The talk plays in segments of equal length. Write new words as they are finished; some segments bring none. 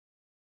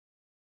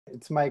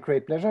It's my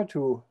great pleasure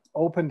to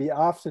open the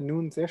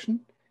afternoon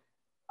session.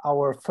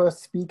 Our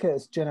first speaker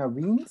is Jenna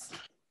Wiens,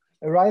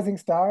 a rising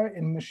star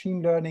in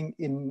machine learning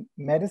in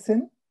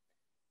medicine.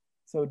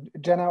 So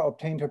Jenna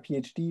obtained her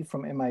PhD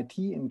from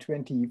MIT in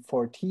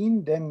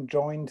 2014, then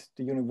joined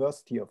the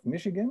University of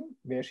Michigan,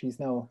 where she's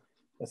now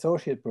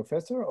Associate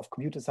Professor of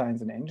Computer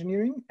Science and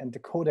Engineering and the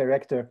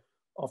co-director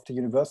of the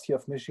University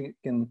of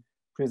Michigan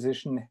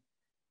Precision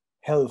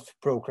Health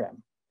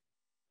Program.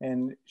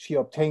 And she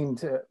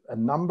obtained a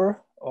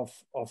number of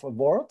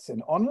awards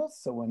and honors,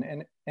 so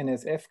an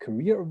NSF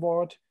Career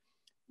Award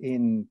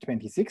in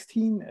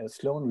 2016, a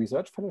Sloan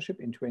Research Fellowship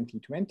in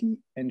 2020,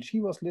 and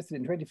she was listed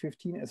in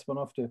 2015 as one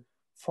of the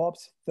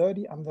Forbes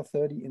 30 under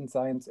 30 in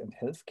science and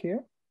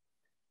healthcare,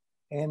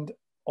 and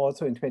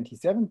also in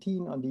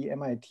 2017 on the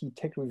MIT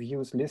Tech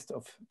Review's list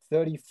of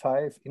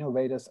 35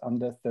 innovators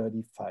under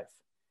 35.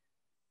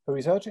 Her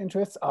research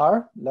interests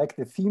are, like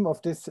the theme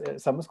of this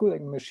summer school,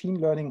 like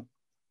machine learning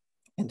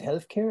and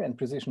healthcare and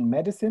precision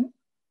medicine.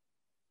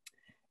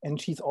 And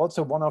she's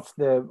also one of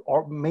the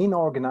main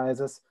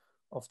organizers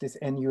of this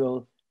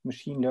annual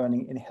Machine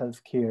Learning in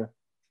Healthcare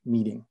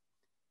meeting.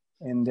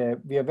 And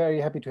we are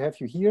very happy to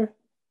have you here,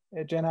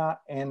 Jenna,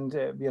 and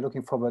we are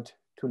looking forward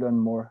to learn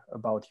more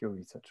about your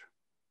research.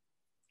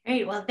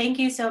 Great. Well, thank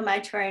you so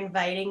much for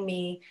inviting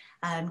me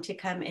to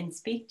come and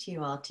speak to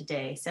you all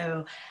today.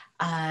 So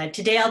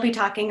today I'll be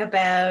talking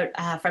about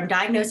from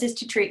diagnosis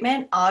to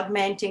treatment,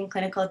 augmenting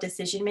clinical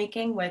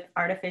decision-making with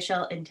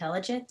artificial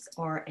intelligence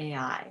or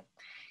AI.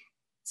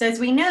 So as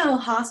we know,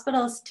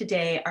 hospitals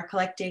today are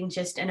collecting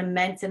just an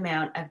immense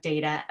amount of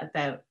data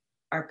about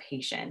our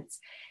patients.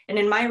 And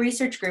in my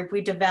research group,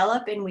 we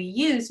develop and we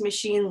use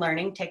machine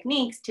learning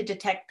techniques to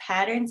detect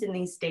patterns in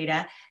these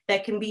data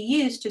that can be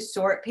used to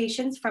sort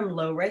patients from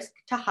low risk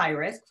to high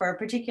risk for a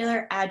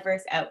particular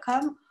adverse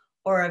outcome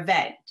or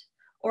event,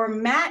 or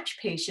match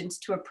patients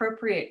to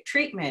appropriate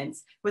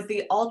treatments with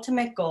the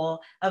ultimate goal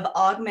of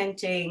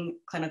augmenting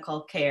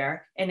clinical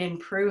care and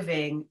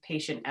improving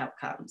patient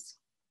outcomes.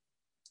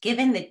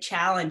 Given the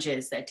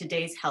challenges that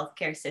today's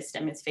healthcare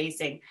system is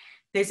facing,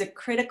 there's a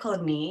critical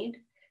need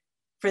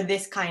for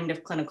this kind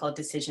of clinical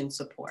decision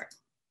support.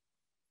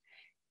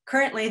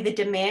 Currently, the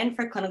demand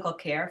for clinical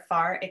care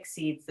far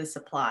exceeds the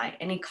supply,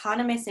 and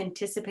economists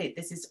anticipate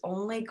this is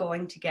only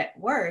going to get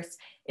worse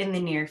in the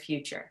near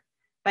future.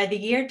 By the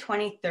year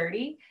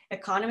 2030,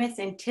 economists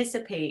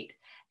anticipate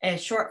a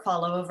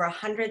shortfall of over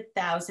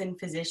 100,000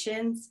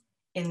 physicians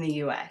in the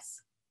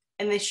US.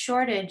 And this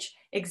shortage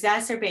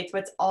exacerbates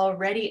what's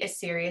already a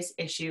serious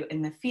issue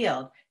in the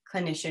field,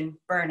 clinician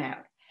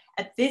burnout.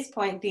 At this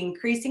point, the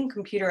increasing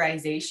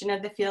computerization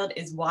of the field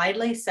is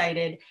widely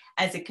cited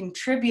as a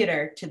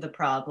contributor to the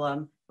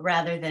problem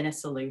rather than a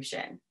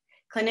solution.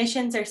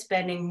 Clinicians are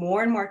spending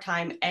more and more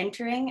time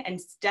entering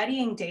and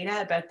studying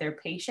data about their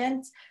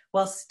patients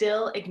while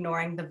still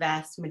ignoring the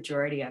vast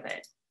majority of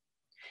it.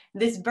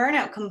 This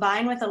burnout,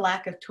 combined with a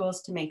lack of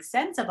tools to make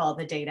sense of all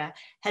the data,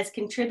 has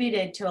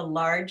contributed to a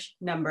large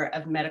number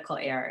of medical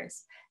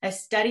errors. A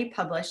study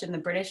published in the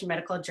British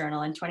Medical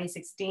Journal in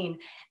 2016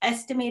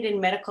 estimated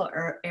medical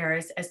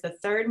errors as the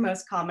third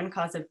most common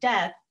cause of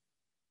death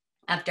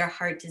after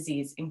heart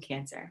disease and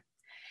cancer.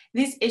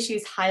 These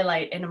issues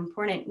highlight an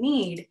important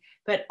need,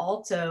 but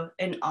also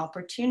an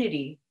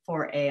opportunity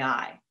for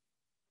AI.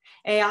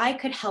 AI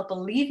could help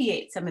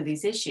alleviate some of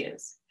these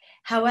issues.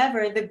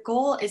 However, the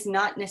goal is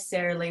not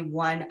necessarily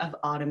one of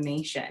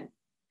automation.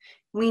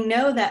 We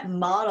know that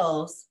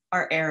models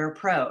are error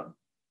prone.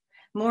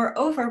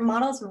 Moreover,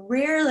 models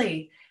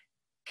rarely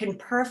can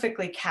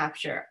perfectly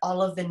capture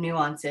all of the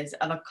nuances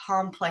of a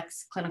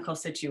complex clinical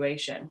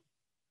situation.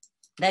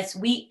 Thus,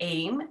 we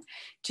aim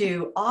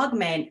to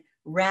augment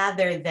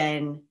rather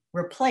than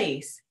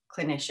replace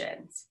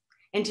clinicians.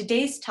 In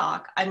today's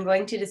talk, I'm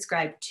going to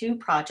describe two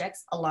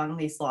projects along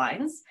these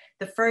lines.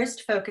 The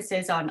first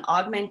focuses on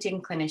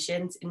augmenting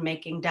clinicians in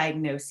making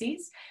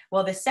diagnoses,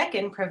 while the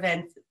second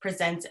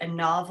presents a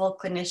novel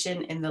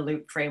clinician in the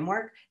loop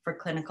framework for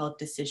clinical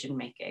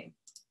decision-making.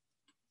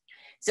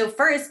 So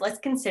first, let's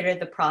consider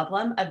the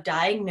problem of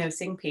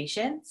diagnosing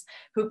patients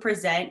who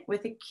present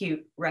with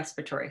acute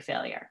respiratory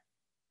failure.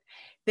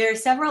 There are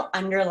several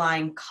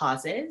underlying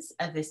causes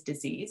of this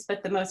disease,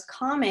 but the most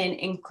common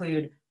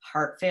include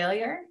heart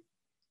failure,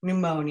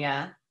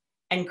 pneumonia,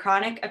 and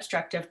chronic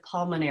obstructive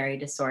pulmonary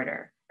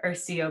disorder, or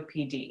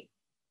COPD.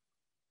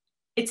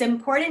 It's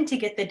important to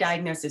get the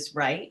diagnosis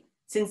right,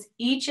 since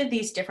each of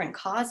these different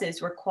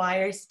causes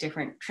requires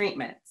different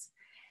treatments.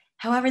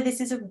 However, this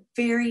is a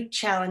very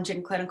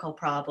challenging clinical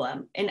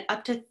problem. In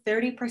up to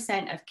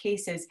 30% of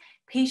cases,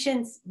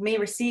 patients may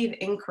receive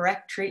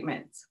incorrect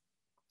treatments.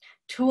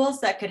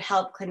 Tools that could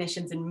help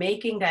clinicians in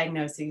making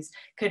diagnoses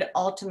could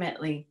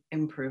ultimately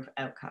improve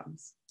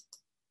outcomes.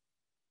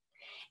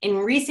 In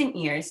recent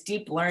years,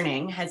 deep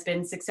learning has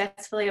been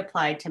successfully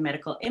applied to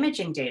medical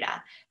imaging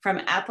data,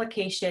 from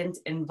applications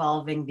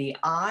involving the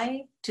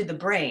eye to the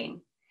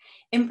brain.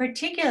 In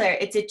particular,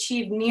 it's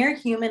achieved near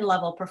human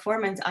level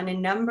performance on a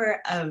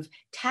number of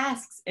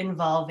tasks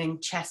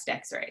involving chest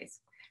x-rays.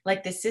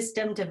 like the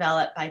system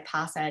developed by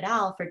Pasa et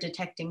al. For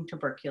detecting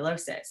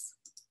tuberculosis.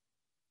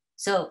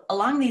 So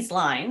along these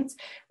lines,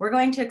 we're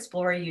going to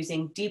explore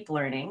using deep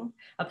learning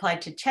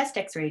applied to chest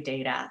X-ray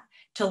data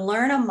to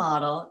learn a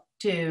model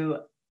to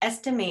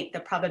estimate the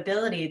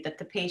probability that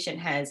the patient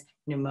has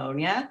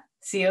pneumonia,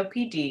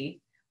 COPD,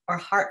 or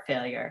heart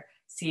failure,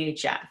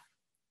 CHF.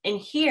 And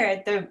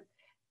here, the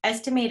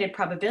estimated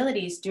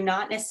probabilities do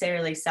not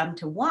necessarily sum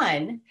to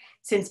 1,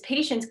 since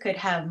patients could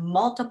have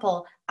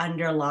multiple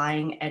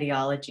underlying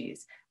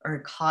etiologies or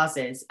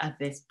causes of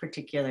this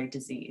particular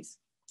disease.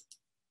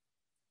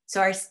 So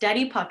our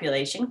study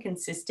population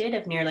consisted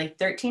of nearly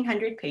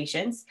 1,300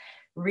 patients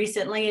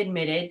recently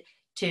admitted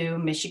to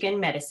Michigan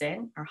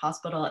Medicine, our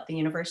hospital at the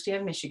University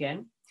of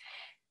Michigan,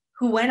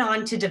 who went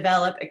on to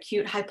develop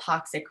acute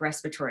hypoxic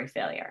respiratory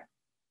failure.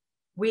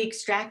 We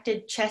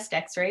extracted chest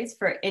X-rays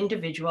for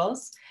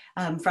individuals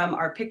from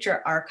our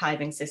picture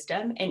archiving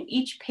system, and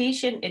each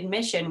patient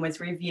admission was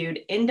reviewed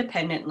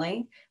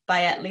independently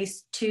by at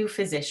least 2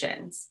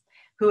 physicians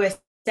who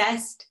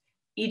assessed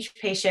each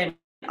patient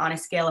on a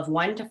scale of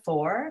 1 to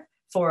 4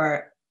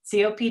 for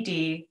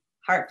COPD,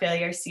 heart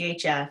failure,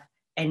 CHF,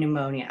 and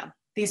pneumonia.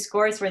 These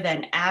scores were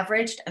then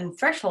averaged and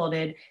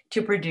thresholded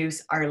to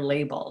produce our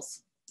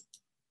labels.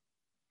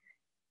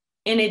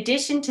 In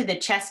addition to the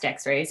chest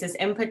X-rays, as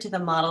input to the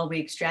model, we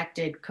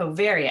extracted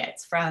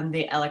covariates from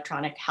the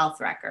electronic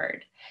health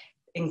record,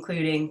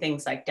 including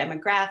things like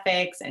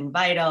demographics and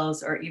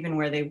vitals, or even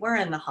where they were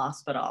in the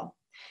hospital.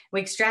 We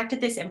extracted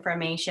this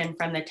information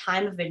from the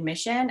time of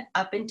admission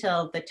up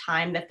until the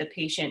time that the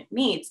patient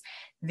meets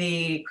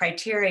the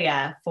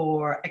criteria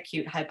for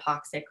acute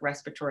hypoxic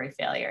respiratory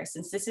failure,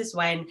 since this is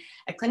when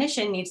a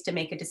clinician needs to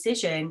make a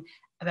decision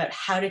about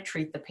how to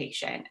treat the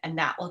patient, and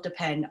that will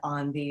depend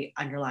on the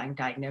underlying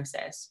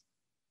diagnosis.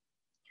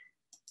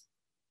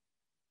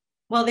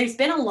 Well, there's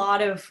been a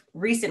lot of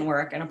recent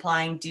work in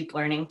applying deep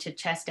learning to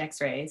chest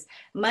X-rays.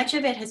 Much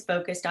of it has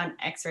focused on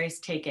X-rays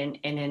taken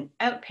in an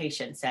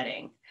outpatient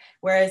setting,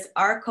 whereas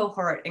our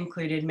cohort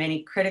included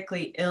many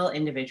critically ill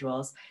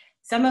individuals,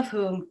 some of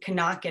whom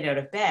cannot get out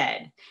of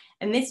bed.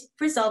 And this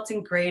results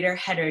in greater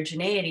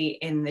heterogeneity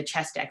in the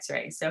chest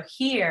X-ray. So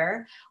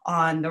here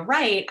on the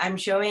right, I'm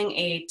showing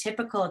a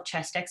typical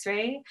chest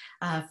X-ray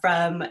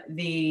from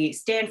the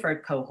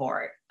Stanford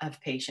cohort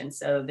of patients.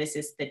 So this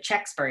is the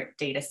Chexpert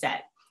data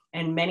set.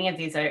 And many of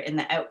these are in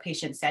the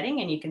outpatient setting,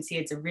 and you can see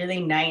it's a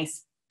really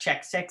nice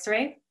chest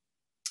X-ray.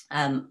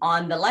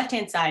 On the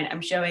left-hand side,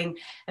 I'm showing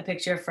a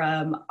picture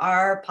from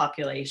our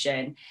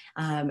population,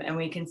 and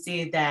we can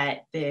see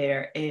that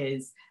there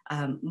is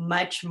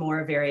much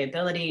more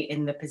variability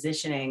in the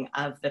positioning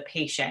of the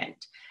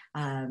patient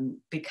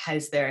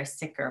because they're a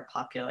sicker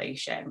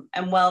population.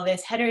 And while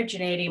this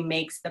heterogeneity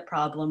makes the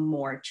problem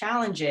more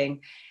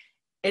challenging,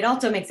 it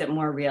also makes it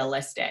more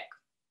realistic.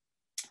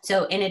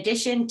 So in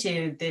addition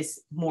to this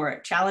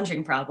more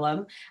challenging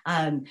problem,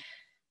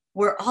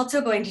 we're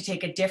also going to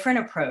take a different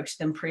approach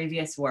than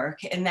previous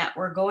work in that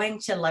we're going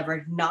to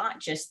leverage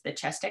not just the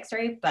chest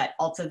X-ray, but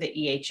also the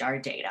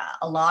EHR data.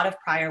 A lot of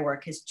prior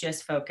work has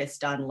just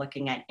focused on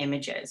looking at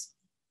images.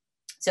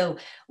 So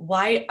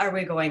why are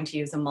we going to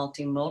use a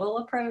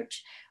multimodal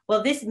approach?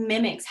 Well, this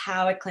mimics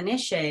how a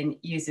clinician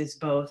uses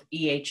both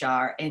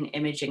EHR and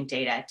imaging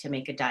data to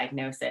make a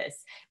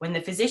diagnosis. When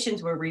the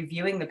physicians were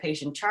reviewing the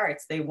patient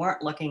charts, they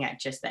weren't looking at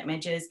just the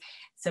images.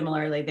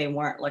 Similarly, they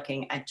weren't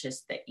looking at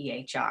just the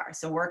EHR.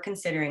 So we're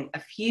considering a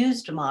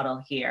fused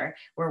model here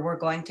where we're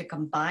going to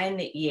combine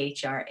the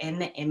EHR and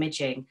the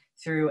imaging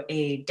through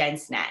a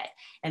dense net.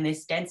 And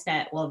this dense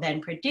net will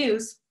then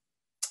produce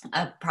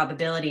a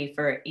probability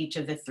for each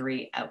of the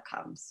 3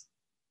 outcomes.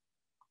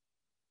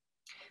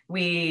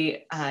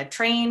 We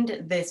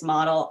trained this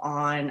model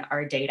on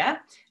our data,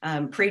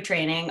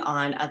 pre-training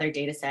on other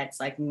data sets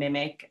like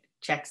MIMIC,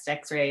 chest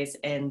X-rays,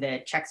 and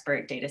the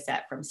Chexpert data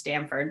set from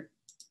Stanford.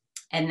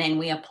 And then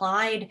we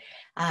applied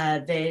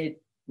the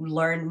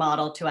learned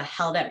model to a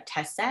held out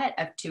test set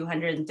of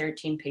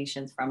 213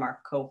 patients from our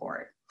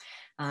cohort.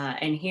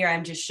 And here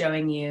I'm just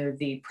showing you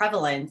the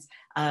prevalence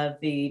of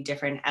the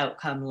different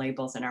outcome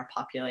labels in our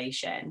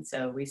population.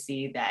 So we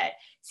see that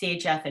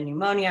CHF and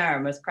pneumonia are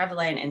most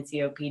prevalent, and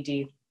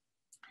COPD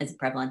has a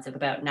prevalence of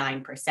about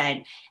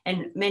 9%.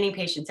 And many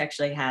patients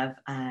actually have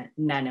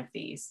none of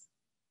these.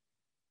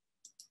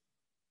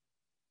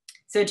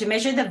 So to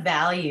measure the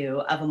value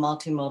of a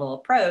multimodal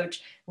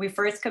approach, we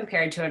first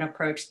compared to an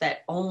approach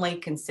that only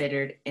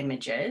considered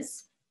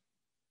images,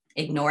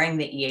 ignoring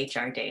the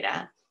EHR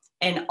data,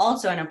 and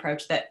also an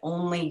approach that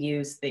only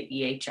used the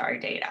EHR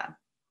data.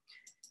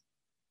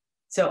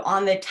 So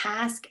on the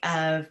task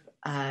of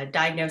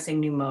diagnosing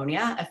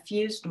pneumonia, a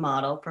fused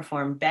model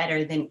performed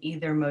better than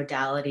either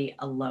modality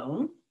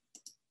alone.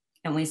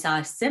 And we saw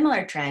a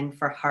similar trend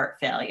for heart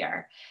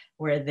failure,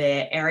 where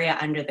the area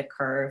under the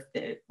curve,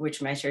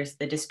 which measures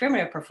the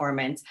discriminative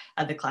performance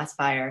of the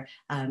classifier,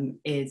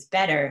 is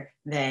better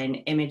than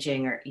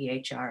imaging or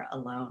EHR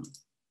alone.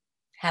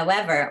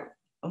 However,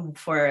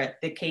 for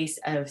the case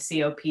of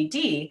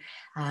COPD,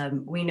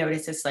 we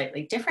notice a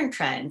slightly different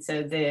trend.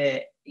 So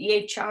the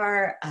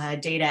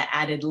EHR data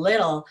added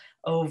little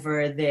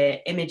over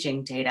the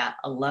imaging data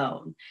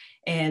alone.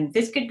 And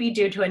this could be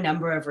due to a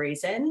number of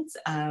reasons.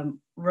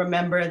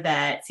 Remember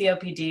that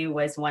COPD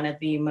was one of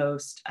the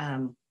most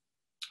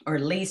or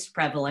least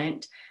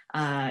prevalent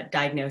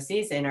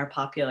diagnoses in our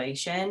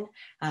population.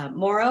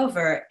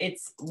 Moreover,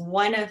 it's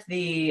one of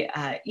the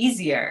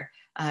easier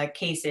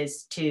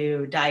cases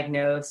to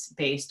diagnose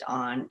based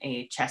on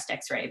a chest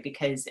x-ray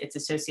because it's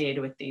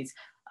associated with these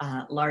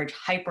large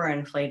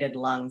hyperinflated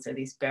lungs or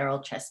these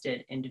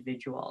barrel-chested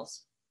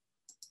individuals.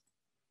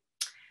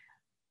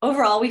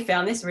 Overall, we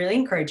found this really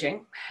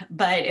encouraging,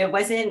 but it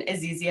wasn't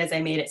as easy as I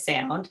made it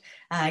sound.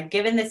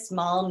 Given the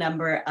small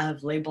number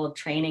of labeled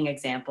training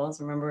examples,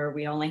 remember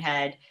we only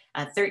had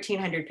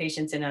 1,300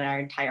 patients in our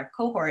entire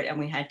cohort, and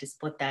we had to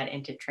split that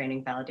into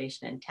training,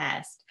 validation, and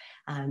test.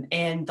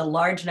 And the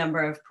large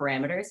number of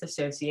parameters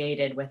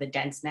associated with a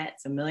dense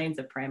net, so millions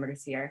of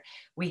parameters here,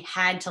 we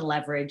had to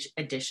leverage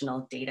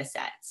additional data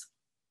sets.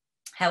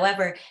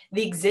 However,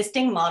 the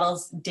existing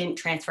models didn't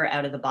transfer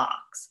out of the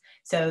box.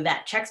 So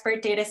that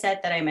Checkspert data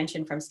set that I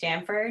mentioned from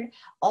Stanford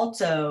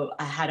also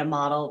had a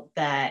model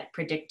that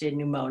predicted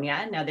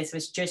pneumonia. Now this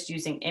was just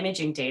using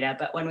imaging data,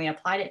 but when we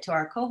applied it to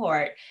our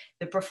cohort,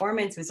 the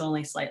performance was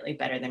only slightly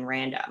better than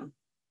random.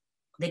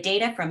 The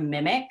data from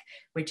MIMIC,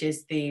 which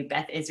is the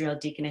Beth Israel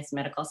Deaconess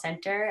Medical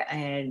Center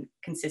and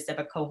consists of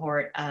a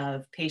cohort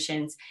of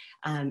patients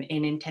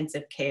in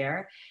intensive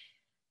care,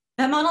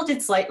 that model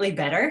did slightly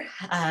better,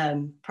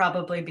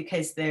 probably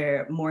because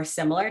they're more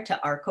similar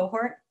to our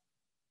cohort.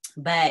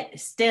 But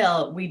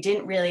still, we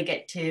didn't really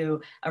get to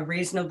a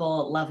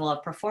reasonable level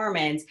of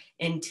performance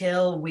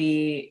until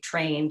we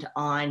trained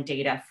on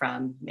data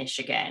from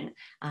Michigan.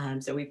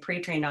 So we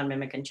pre-trained on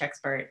MIMIC and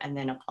Checkspert and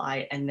then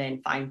applied and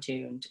then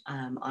fine-tuned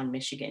on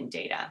Michigan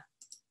data.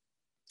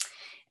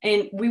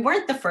 And we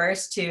weren't the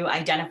first to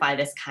identify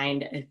this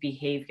kind of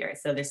behavior,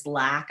 so this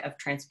lack of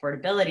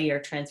transportability or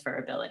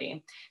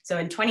transferability. So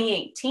in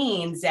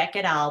 2018, Zek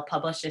et al.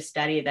 Published a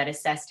study that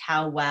assessed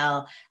how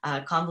well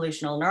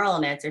convolutional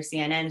neural nets, or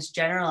CNNs,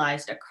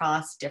 generalized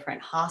across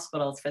different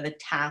hospitals for the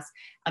task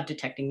of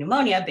detecting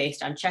pneumonia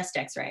based on chest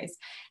x-rays.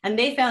 And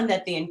they found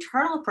that the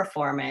internal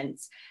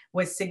performance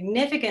was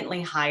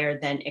significantly higher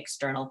than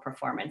external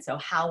performance. So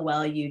how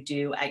well you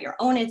do at your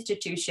own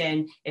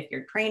institution, if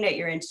you're trained at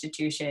your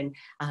institution,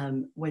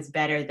 was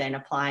better than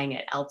applying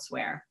it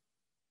elsewhere.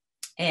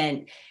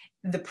 And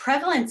the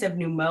prevalence of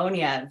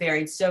pneumonia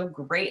varied so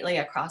greatly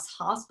across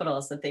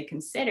hospitals that they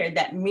considered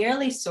that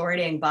merely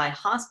sorting by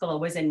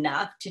hospital was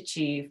enough to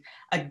achieve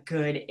a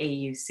good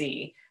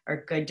AUC,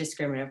 or good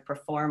discriminative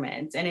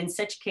performance. And in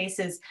such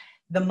cases,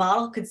 the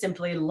model could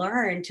simply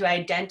learn to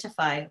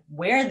identify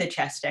where the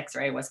chest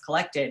x-ray was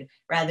collected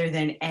rather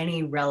than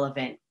any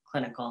relevant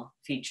clinical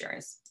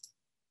features.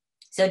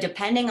 So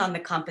depending on the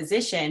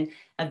composition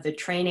of the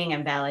training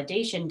and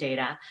validation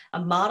data, a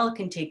model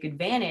can take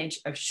advantage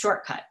of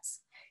shortcuts,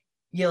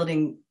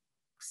 yielding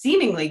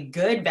seemingly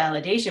good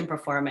validation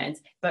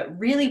performance, but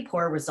really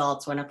poor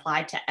results when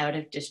applied to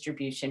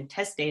out-of-distribution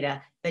test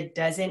data that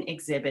doesn't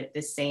exhibit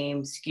the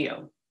same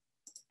skew.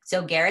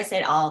 So Garris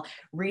et al.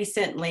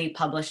 Recently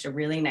published a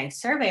really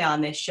nice survey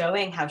on this,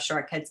 showing how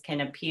shortcuts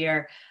can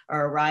appear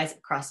or arise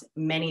across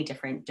many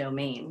different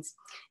domains.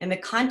 In the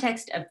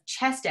context of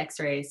chest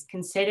x-rays,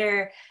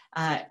 consider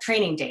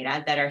training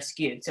data that are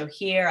skewed. So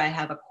here I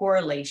have a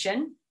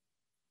correlation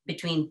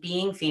between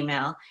being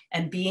female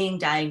and being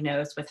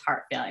diagnosed with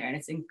heart failure, and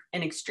it's an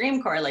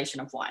extreme correlation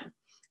of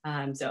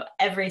 1. So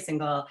every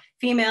single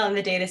female in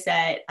the data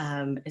set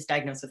is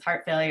diagnosed with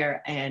heart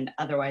failure, and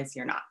otherwise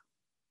you're not.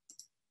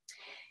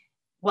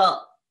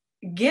 Well,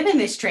 given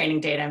this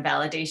training data and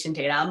validation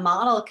data, a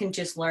model can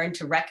just learn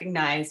to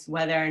recognize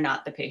whether or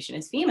not the patient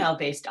is female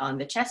based on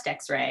the chest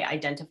x-ray,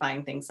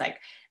 identifying things like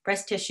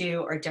breast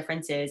tissue or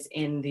differences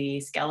in the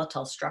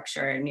skeletal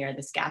structure near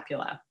the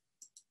scapula.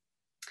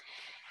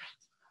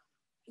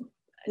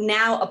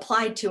 Now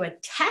applied to a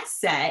test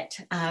set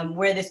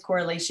where this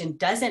correlation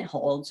doesn't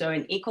hold, so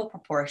an equal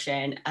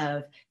proportion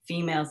of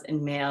females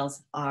and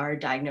males are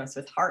diagnosed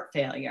with heart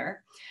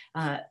failure,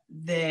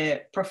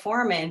 the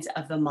performance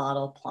of the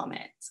model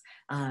plummets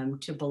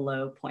to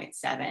below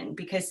 0.7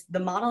 because the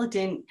model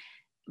didn't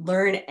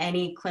learn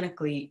any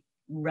clinically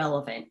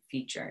relevant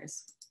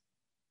features.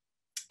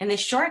 And the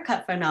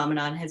shortcut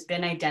phenomenon has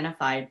been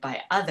identified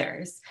by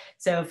others.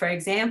 So for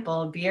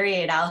example, Beery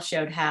et al.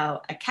 Showed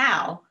how a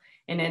cow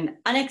in an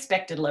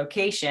unexpected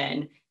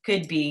location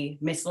could be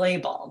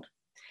mislabeled.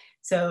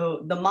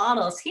 So the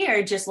models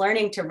here just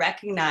learning to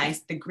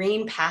recognize the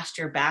green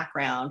pasture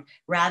background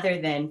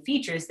rather than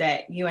features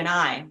that you and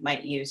I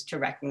might use to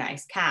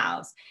recognize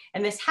cows.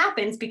 And this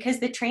happens because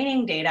the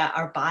training data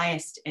are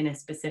biased in a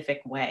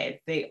specific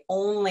way. They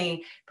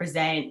only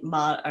present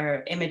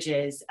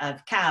images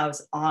of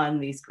cows on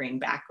these green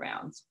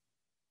backgrounds.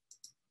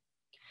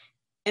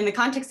 In the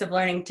context of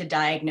learning to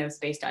diagnose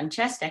based on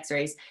chest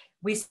x-rays,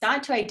 we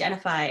sought to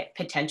identify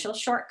potential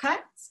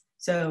shortcuts.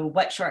 So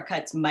what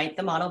shortcuts might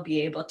the model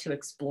be able to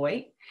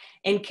exploit,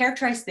 and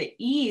characterize the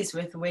ease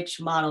with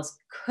which models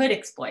could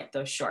exploit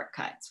those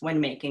shortcuts when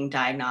making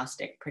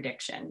diagnostic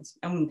predictions.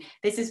 And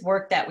this is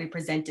work that we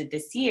presented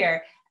this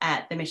year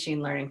at the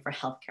Machine Learning for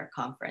Healthcare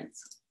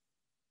conference.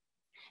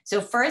 So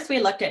first we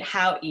looked at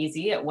how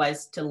easy it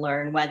was to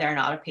learn whether or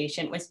not a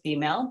patient was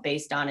female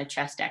based on a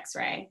chest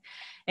x-ray.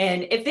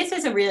 And if this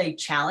is a really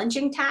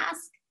challenging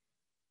task,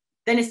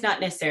 then it's not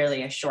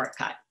necessarily a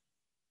shortcut.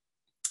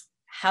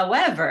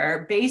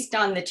 However, based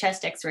on the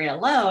chest x-ray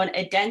alone,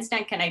 a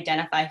DenseNet can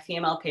identify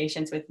female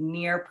patients with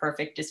near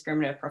perfect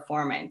discriminative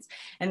performance.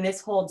 And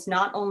this holds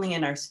not only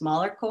in our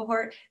smaller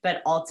cohort,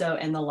 but also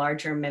in the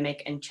larger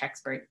MIMIC and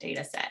Chexpert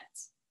data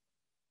sets.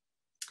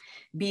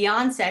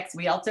 Beyond sex,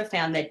 we also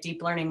found that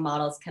deep learning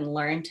models can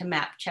learn to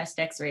map chest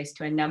x-rays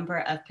to a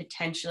number of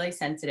potentially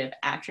sensitive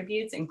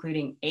attributes,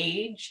 including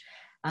age,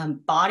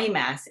 body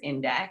mass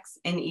index,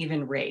 and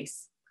even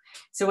race.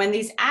 So when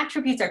these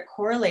attributes are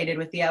correlated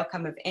with the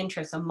outcome of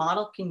interest, a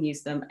model can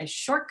use them as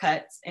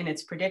shortcuts in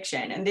its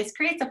prediction. And this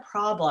creates a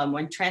problem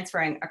when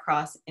transferring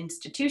across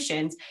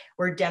institutions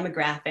where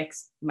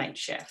demographics might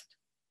shift.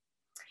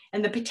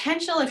 And the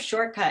potential of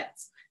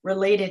shortcuts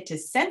related to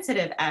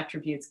sensitive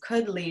attributes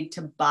could lead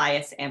to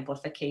bias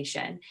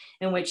amplification,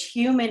 in which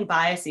human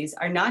biases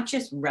are not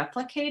just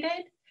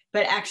replicated,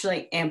 but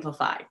actually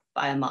amplified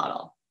by a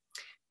model.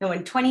 Now,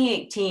 in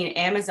 2018,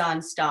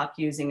 Amazon stopped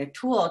using a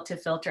tool to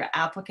filter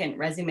applicant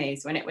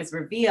resumes when it was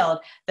revealed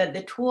that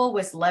the tool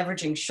was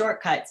leveraging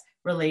shortcuts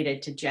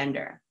related to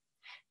gender.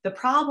 The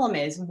problem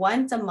is,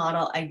 once a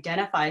model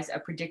identifies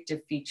a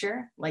predictive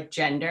feature like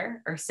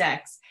gender or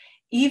sex,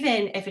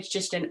 even if it's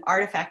just an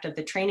artifact of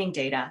the training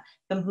data,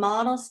 the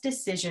model's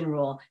decision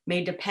rule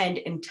may depend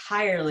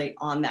entirely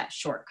on that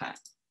shortcut.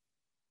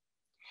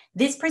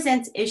 This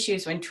presents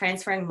issues when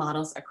transferring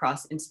models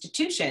across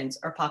institutions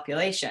or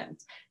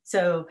populations.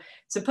 So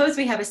suppose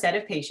we have a set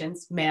of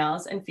patients,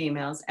 males and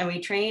females, and we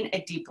train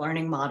a deep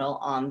learning model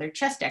on their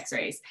chest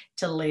x-rays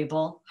to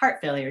label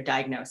heart failure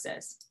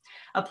diagnosis.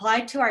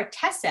 Applied to our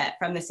test set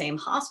from the same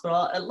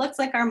hospital, it looks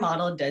like our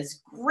model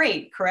does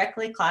great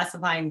correctly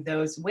classifying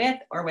those with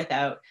or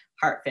without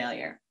heart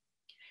failure.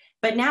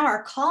 But now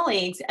our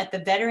colleagues at the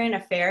Veteran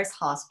Affairs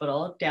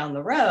Hospital down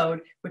the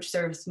road, which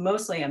serves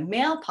mostly a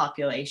male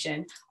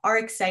population, are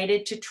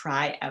excited to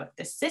try out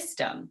the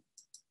system.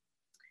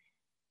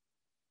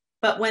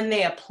 But when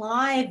they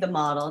apply the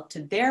model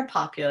to their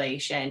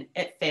population,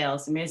 it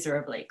fails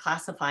miserably,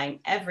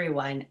 classifying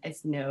everyone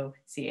as no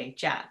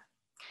CHF.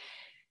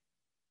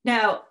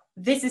 Now,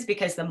 this is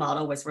because the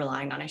model was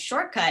relying on a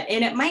shortcut,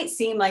 and it might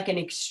seem like an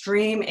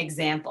extreme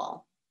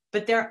example,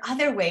 but there are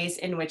other ways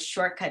in which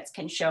shortcuts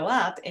can show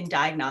up in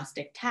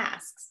diagnostic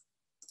tasks.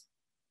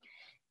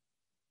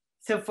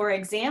 So for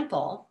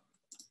example,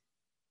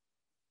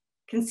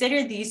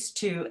 consider these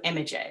two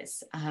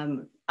images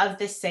of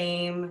the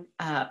same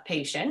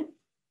patient.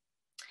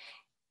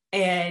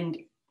 And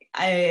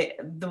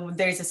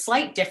there's a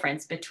slight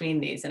difference between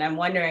these, and I'm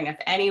wondering if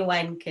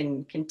anyone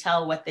can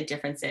tell what the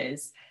difference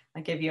is.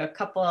 I'll give you a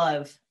couple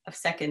of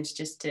seconds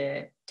just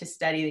to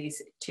study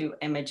these two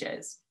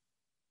images.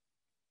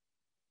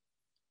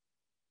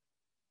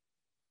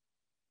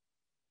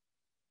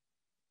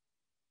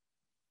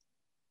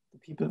 The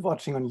people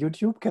watching on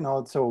YouTube can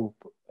also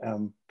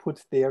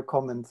put their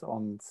comments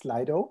on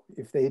Slido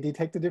if they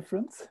detect a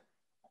difference.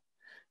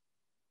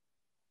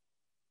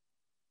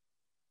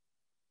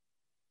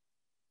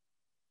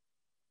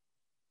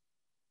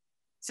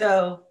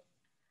 So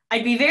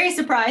I'd be very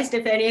surprised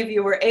if any of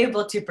you were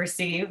able to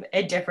perceive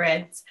a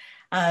difference,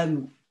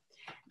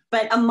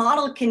 but a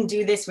model can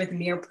do this with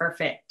near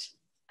perfect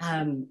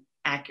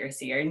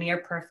accuracy or near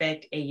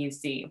perfect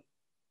AUC.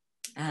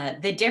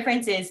 The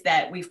difference is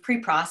that we've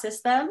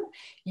pre-processed them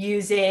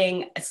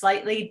using a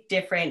slightly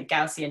different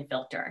Gaussian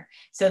filter.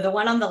 So the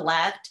one on the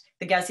left,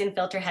 the Gaussian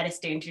filter had a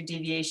standard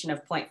deviation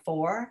of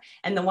 0.4,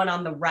 and the one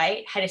on the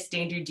right had a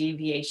standard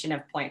deviation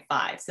of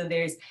 0.5. So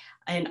there's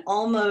an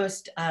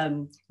almost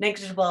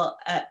negligible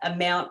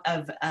amount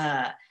of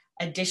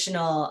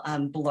additional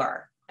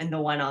blur in the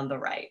one on the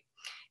right.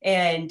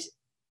 And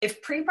if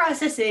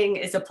pre-processing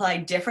is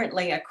applied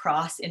differently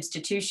across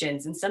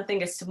institutions, and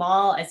something as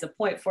small as a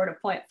 0.4 to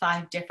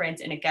 0.5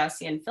 difference in a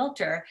Gaussian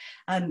filter,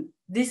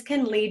 this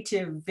can lead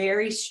to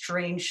very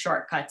strange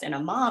shortcuts in a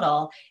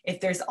model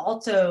if there's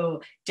also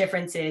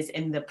differences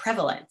in the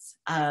prevalence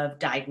of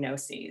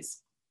diagnoses.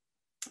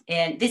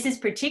 And this is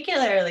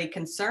particularly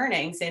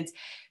concerning since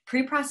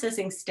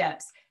pre-processing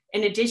steps,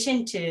 in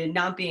addition to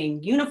not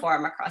being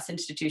uniform across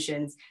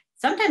institutions,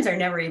 sometimes are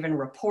never even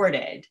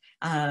reported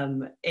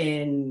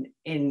in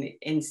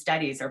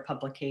studies or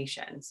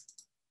publications.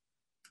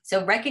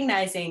 So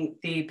recognizing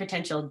the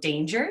potential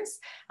dangers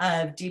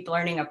of deep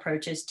learning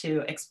approaches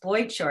to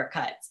exploit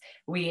shortcuts,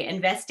 we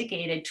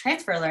investigated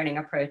transfer learning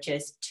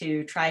approaches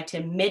to try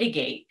to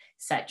mitigate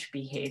such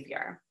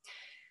behavior.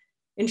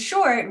 In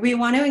short, we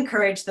want to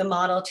encourage the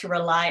model to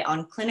rely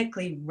on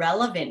clinically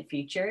relevant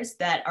features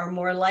that are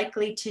more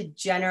likely to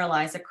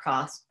generalize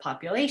across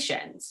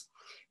populations.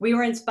 We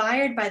were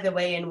inspired by the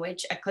way in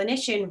which a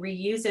clinician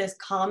reuses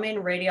common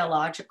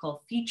radiological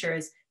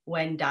features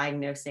when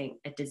diagnosing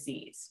a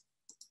disease.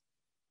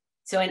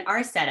 So in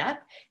our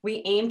setup,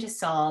 we aim to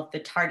solve the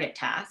target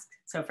task.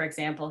 So for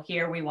example,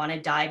 here we want to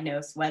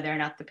diagnose whether or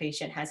not the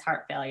patient has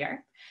heart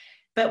failure,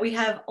 but we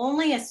have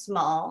only a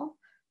small,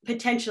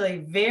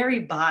 potentially very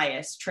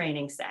biased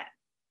training set.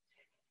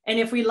 And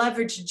if we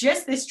leverage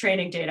just this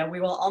training data,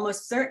 we will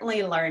almost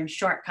certainly learn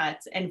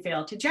shortcuts and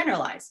fail to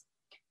generalize.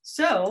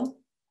 So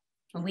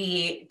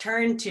we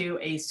turn to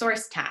a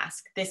source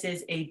task. This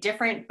is a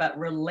different but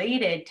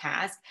related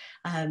task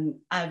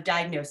of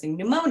diagnosing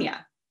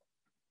pneumonia.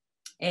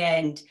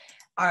 And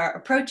our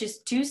approach is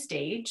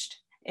two-staged.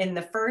 In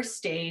the first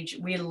stage,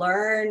 we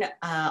learn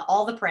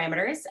all the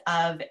parameters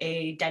of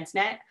a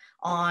DenseNet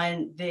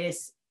on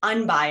this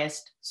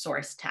unbiased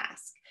source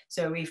task.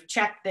 So we've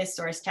checked this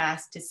source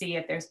task to see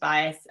if there's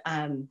bias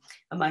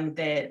among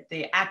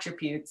the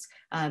attributes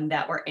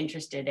that we're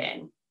interested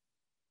in.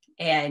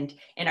 And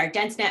in our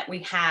DenseNet, we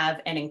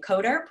have an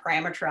encoder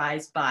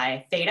parameterized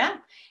by theta,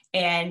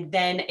 and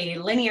then a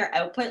linear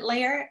output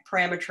layer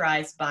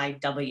parameterized by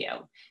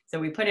W. So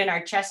we put in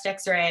our chest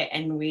X-ray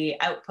and we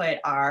output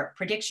our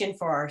prediction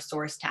for our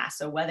source task,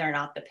 so whether or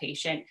not the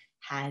patient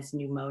has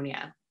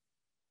pneumonia.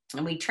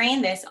 And we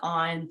train this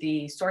on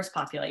the source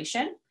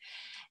population.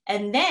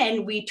 And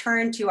then we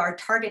turn to our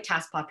target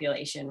task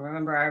population.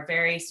 Remember, our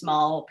very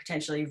small,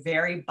 potentially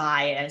very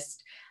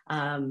biased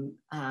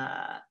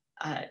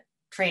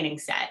training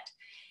set.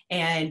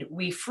 And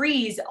we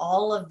freeze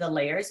all of the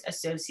layers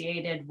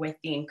associated with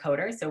the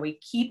encoder. So we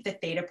keep the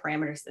theta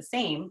parameters the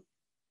same,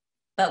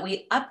 but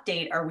we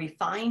update or we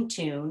fine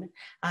tune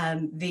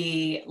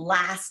the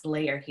last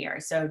layer here.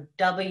 So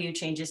W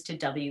changes to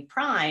W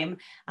prime,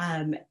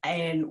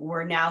 and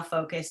we're now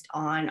focused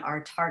on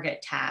our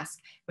target task,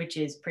 which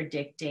is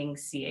predicting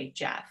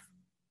CHF.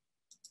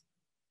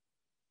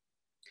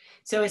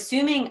 So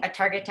assuming a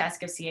target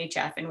task of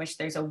CHF in which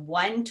there's a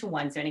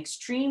 1-to-1, so an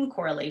extreme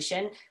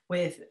correlation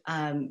with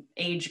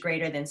age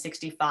greater than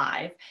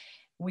 65,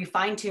 we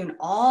fine tune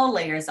all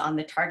layers on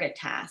the target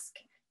task.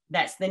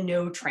 That's the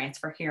no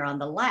transfer here on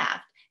the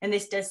left. And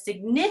this does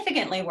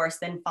significantly worse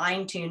than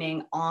fine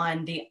tuning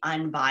on the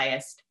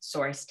unbiased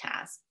source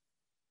task.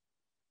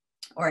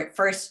 Or at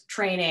first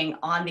training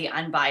on the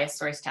unbiased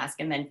source task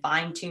and then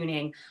fine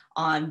tuning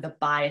on the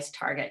biased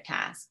target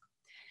task.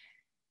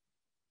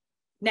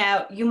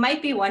 Now, you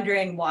might be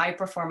wondering why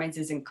performance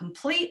isn't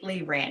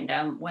completely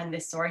random when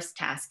the source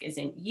task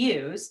isn't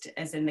used,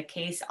 as in the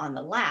case on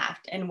the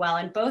left. And while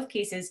in both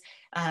cases,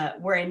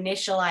 we're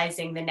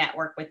initializing the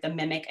network with the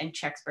MIMIC and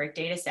Checksburg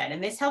data set.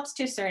 And this helps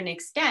to a certain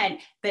extent,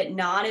 but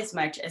not as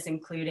much as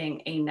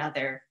including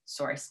another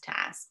source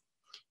task.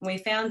 We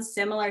found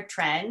similar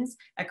trends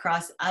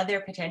across other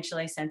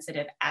potentially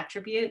sensitive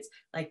attributes,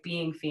 like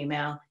being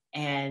female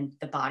and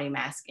the body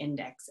mass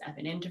index of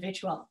an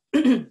individual.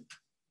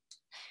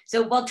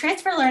 So while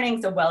transfer learning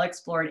is a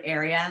well-explored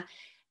area,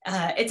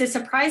 it's a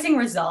surprising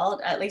result,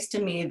 at least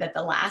to me, that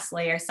the last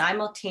layer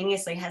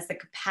simultaneously has the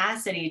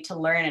capacity to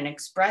learn an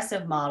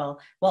expressive model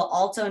while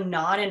also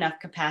not enough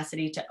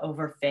capacity to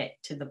overfit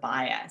to the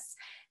bias.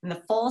 And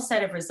the full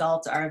set of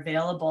results are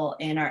available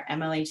in our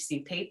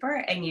MLHC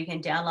paper, and you can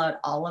download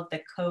all of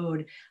the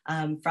code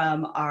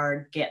from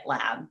our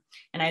GitLab.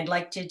 And I'd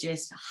like to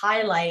just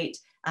highlight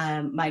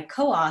my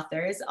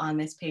co-authors on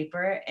this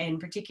paper, in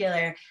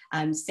particular,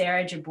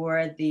 Sarah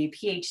Jabour, the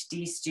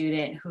PhD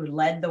student who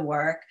led the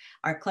work,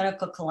 our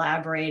clinical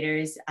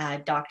collaborators,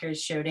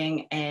 Drs.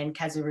 Shoding and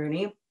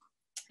Kazaruni,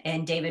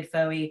 and David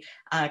Foey,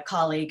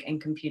 colleague in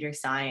computer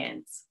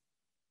science.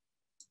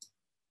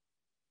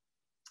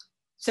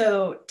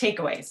 So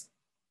takeaways.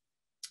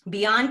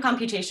 Beyond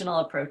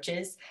computational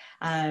approaches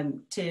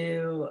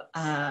to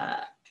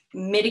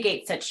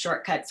mitigate such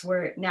shortcuts,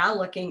 we're now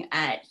looking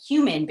at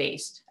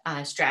human-based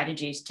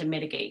strategies to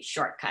mitigate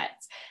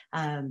shortcuts.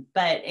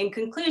 But in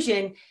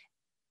conclusion,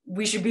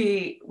 we should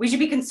be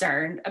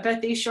concerned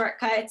about these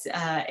shortcuts.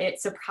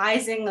 It's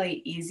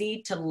surprisingly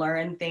easy to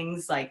learn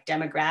things like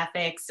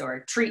demographics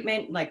or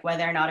treatment, like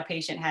whether or not a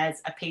patient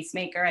has a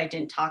pacemaker. I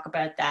didn't talk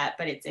about that,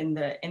 but it's in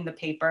the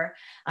paper.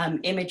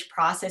 Image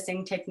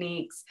processing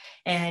techniques.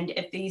 And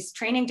if these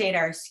training data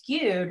are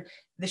skewed,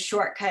 the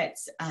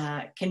shortcuts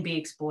can be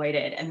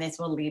exploited, and this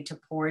will lead to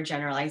poor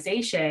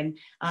generalization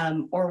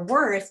or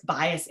worse,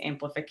 bias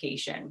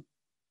amplification.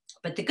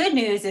 But the good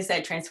news is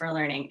that transfer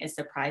learning is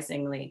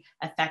surprisingly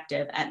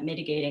effective at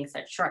mitigating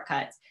such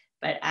shortcuts.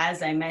 But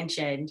as I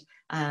mentioned,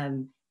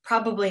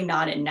 probably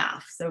not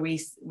enough. So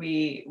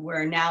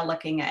we're now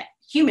looking at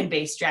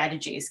human-based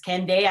strategies.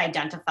 Can they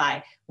identify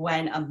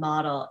when a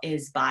model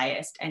is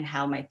biased, and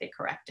how might they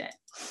correct it?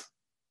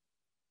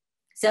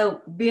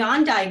 So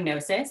beyond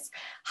diagnosis,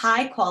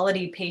 high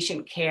quality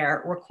patient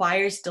care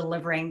requires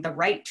delivering the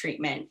right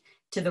treatment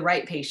to the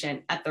right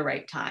patient at the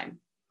right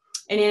time.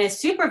 And in a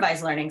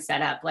supervised learning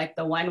setup, like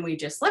the one we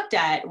just looked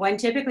at, one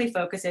typically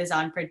focuses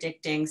on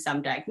predicting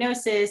some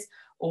diagnosis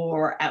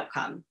or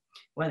outcome,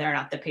 whether or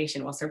not the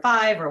patient will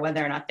survive or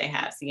whether or not they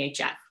have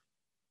CHF.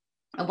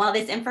 And while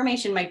this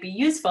information might be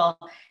useful,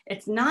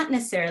 it's not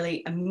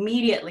necessarily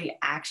immediately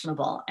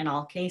actionable in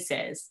all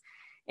cases.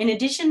 In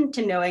addition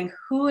to knowing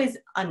who is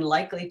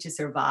unlikely to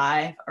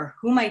survive or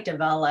who might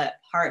develop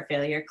heart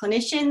failure,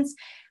 clinicians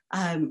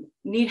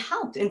need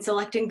help in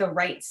selecting the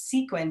right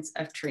sequence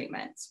of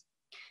treatments.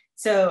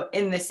 So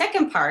in the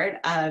second part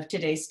of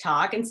today's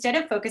talk, instead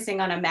of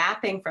focusing on a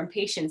mapping from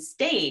patient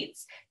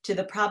states to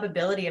the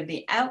probability of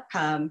the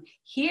outcome,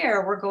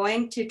 here we're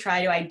going to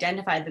try to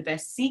identify the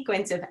best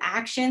sequence of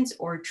actions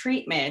or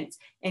treatments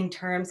in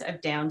terms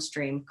of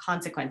downstream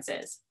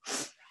consequences.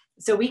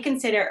 So we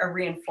consider a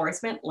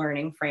reinforcement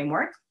learning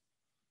framework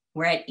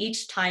where at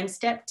each time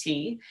step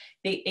t,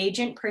 the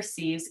agent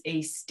perceives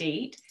a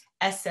state,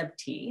 S sub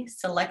t,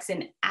 selects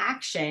an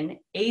action,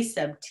 A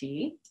sub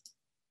t,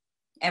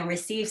 and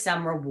receive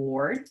some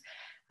reward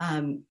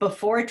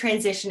before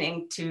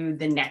transitioning to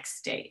the next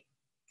state.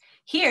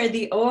 Here,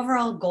 the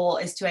overall goal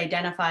is to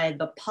identify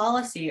the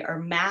policy or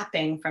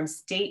mapping from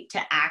state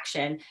to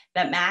action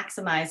that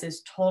maximizes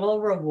total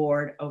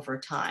reward over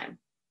time.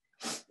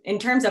 In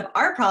terms of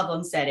our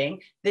problem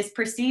setting, this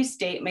perceived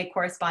state may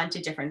correspond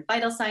to different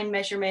vital sign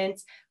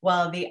measurements,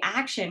 while the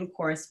action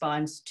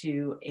corresponds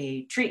to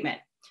a treatment.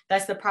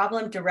 Thus, the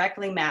problem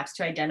directly maps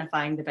to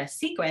identifying the best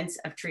sequence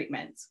of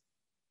treatments.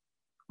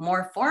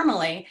 More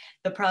formally,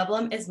 the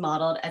problem is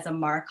modeled as a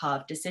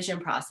Markov decision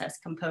process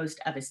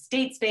composed of a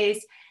state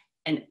space,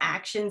 an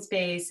action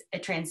space, a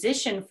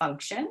transition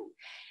function,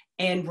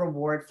 and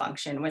reward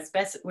function,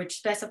 which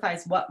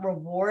specifies what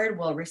reward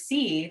we'll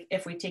receive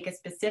if we take a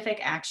specific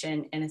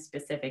action in a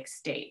specific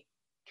state.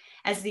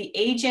 As the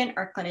agent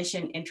or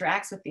clinician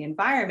interacts with the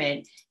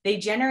environment, they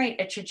generate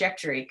a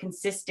trajectory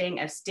consisting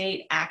of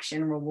state,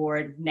 action,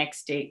 reward, next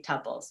state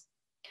tuples.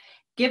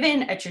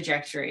 Given a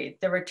trajectory,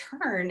 the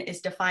return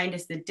is defined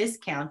as the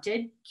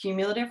discounted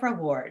cumulative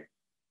reward.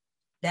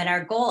 Then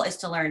our goal is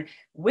to learn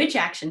which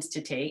actions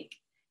to take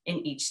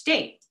in each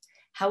state.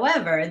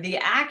 However, the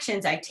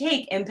actions I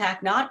take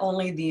impact not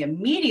only the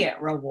immediate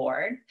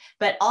reward,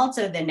 but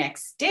also the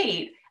next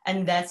state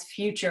and thus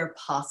future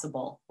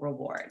possible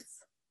rewards.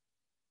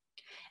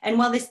 And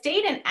while the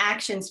state and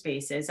action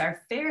spaces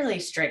are fairly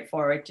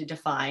straightforward to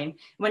define,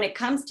 when it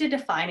comes to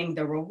defining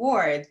the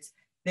rewards,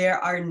 there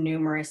are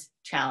numerous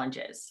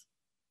challenges.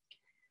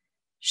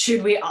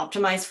 Should we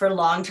optimize for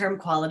long-term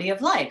quality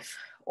of life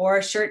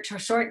or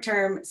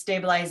short-term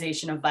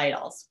stabilization of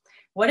vitals?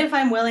 What if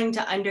I'm willing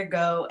to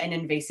undergo an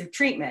invasive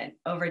treatment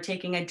over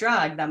taking a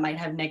drug that might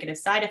have negative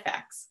side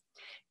effects?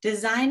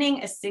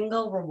 Designing a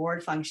single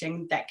reward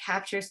function that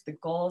captures the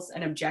goals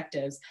and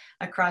objectives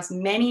across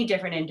many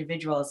different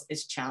individuals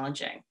is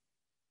challenging.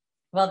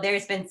 While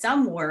there's been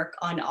some work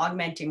on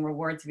augmenting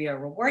rewards via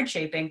reward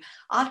shaping,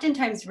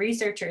 oftentimes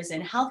researchers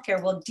in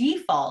healthcare will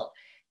default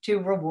to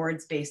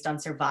rewards based on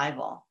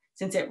survival,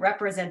 since it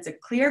represents a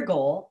clear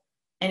goal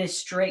and is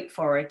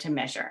straightforward to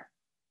measure.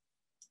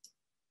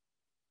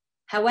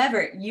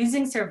 However,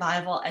 using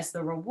survival as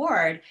the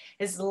reward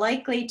is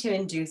likely to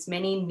induce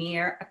many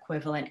near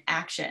equivalent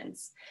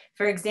actions.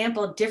 For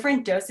example,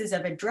 different doses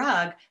of a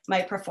drug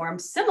might perform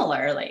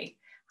similarly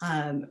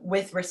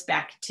with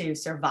respect to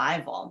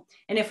survival.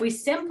 And if we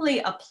simply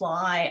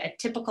apply a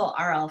typical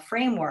RL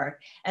framework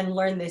and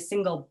learn the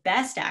single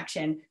best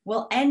action,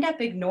 we'll end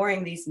up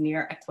ignoring these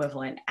near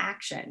equivalent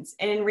actions.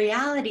 And in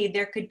reality,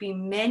 there could be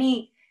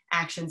many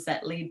actions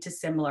that lead to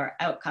similar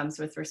outcomes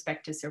with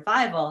respect to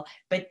survival,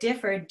 but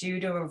differ due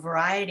to a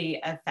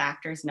variety of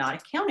factors not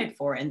accounted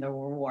for in the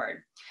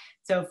reward.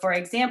 So for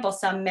example,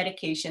 some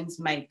medications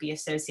might be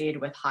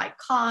associated with high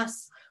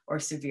costs or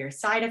severe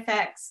side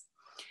effects.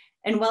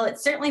 And while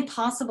it's certainly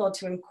possible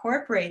to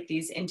incorporate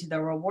these into the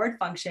reward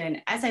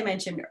function, as I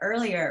mentioned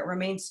earlier, it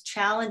remains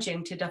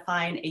challenging to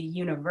define a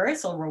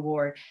universal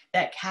reward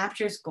that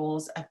captures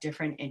goals of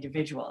different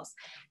individuals.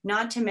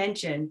 Not to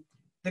mention,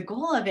 the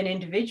goal of an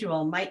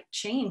individual might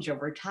change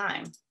over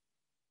time.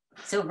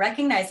 So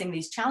recognizing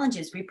these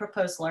challenges, we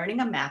propose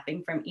learning a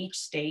mapping from each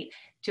state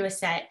to a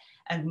set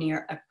of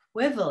near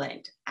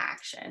equivalent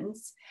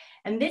actions.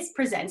 And this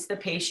presents the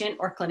patient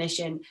or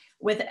clinician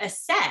with a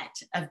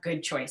set of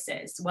good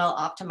choices while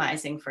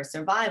optimizing for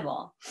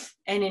survival.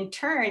 And in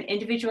turn,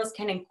 individuals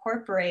can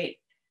incorporate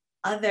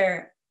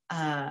other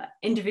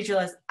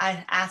individualized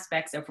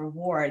aspects of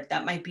reward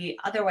that might be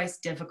otherwise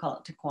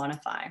difficult to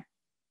quantify.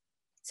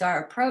 So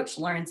our approach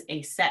learns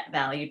a set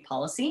valued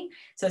policy.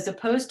 So as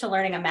opposed to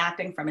learning a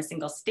mapping from a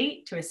single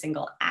state to a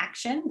single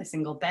action, the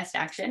single best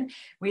action,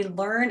 we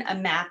learn a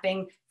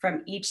mapping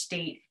from each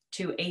state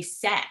to a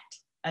set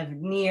of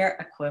near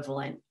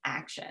equivalent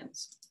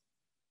actions.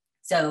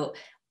 So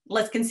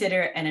let's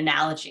consider an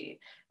analogy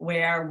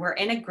where we're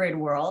in a grid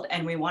world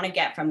and we want to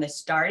get from the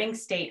starting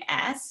state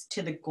S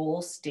to the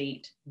goal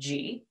state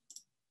G.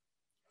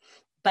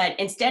 But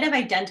instead of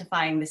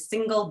identifying the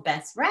single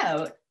best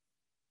route,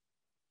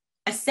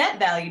 a set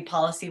valued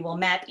policy will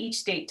map each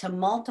state to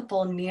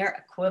multiple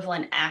near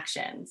equivalent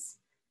actions,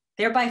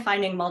 thereby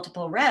finding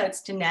multiple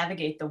routes to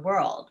navigate the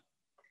world,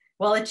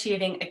 while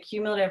achieving a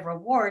cumulative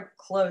reward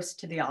close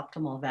to the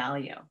optimal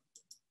value.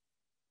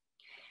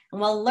 And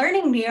while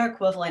learning near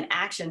equivalent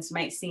actions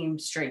might seem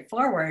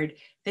straightforward,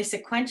 the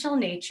sequential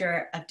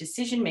nature of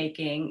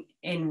decision-making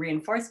in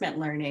reinforcement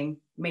learning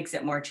makes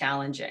it more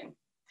challenging.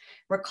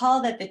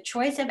 Recall that the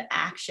choice of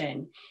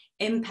action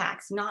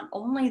impacts not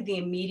only the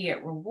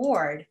immediate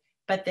reward,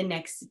 but the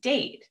next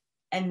state,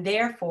 and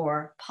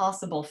therefore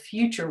possible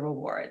future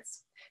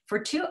rewards. For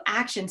two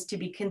actions to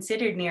be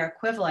considered near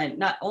equivalent,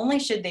 not only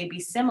should they be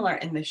similar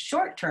in the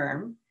short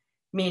term,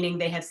 meaning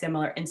they have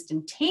similar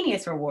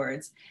instantaneous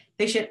rewards,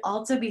 they should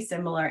also be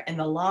similar in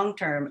the long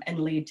term and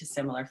lead to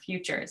similar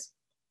futures.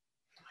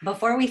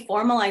 Before we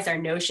formalize our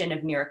notion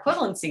of near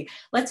equivalency,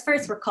 let's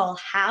first recall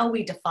how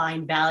we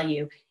define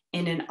value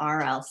in an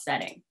RL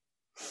setting.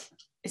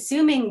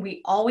 Assuming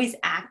we always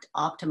act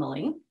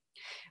optimally,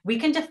 we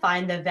can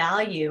define the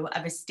value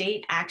of a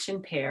state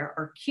action pair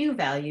or Q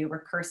value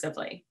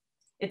recursively.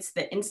 It's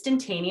the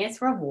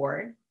instantaneous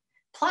reward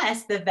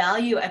plus the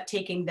value of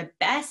taking the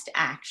best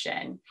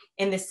action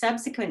in the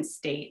subsequent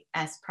state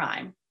S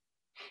prime.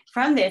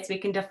 From this, we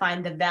can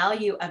define the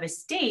value of a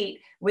state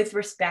with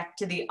respect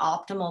to the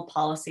optimal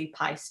policy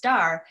pi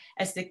star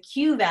as the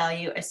Q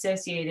value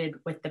associated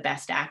with the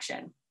best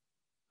action.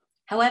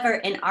 However,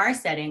 in our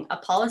setting, a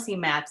policy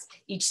maps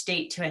each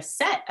state to a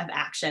set of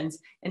actions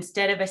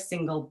instead of a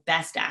single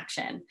best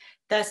action.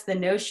 Thus, the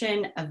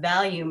notion of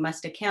value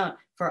must account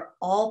for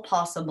all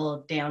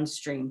possible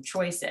downstream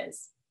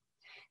choices.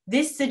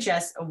 This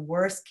suggests a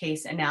worst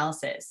case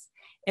analysis.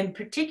 In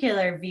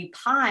particular, V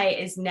pi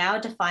is now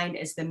defined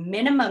as the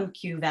minimum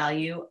Q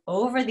value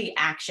over the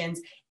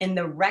actions in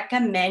the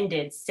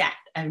recommended set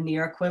of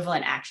near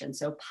equivalent actions.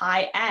 So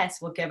pi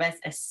S will give us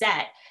a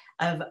set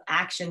of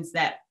actions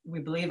that we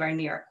believe are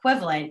near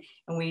equivalent,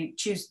 and we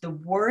choose the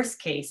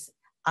worst case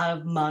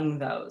among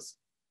those.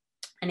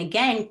 And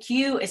again,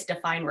 Q is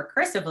defined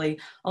recursively,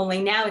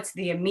 only now it's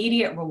the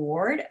immediate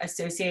reward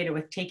associated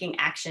with taking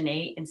action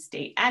A in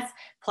state S,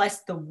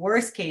 plus the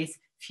worst case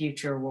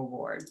future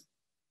reward.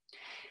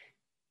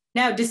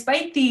 Now,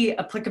 despite the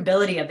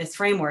applicability of this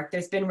framework,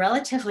 there's been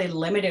relatively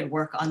limited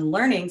work on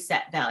learning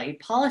set value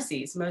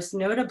policies. Most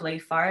notably,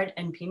 Fard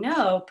and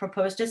Pinot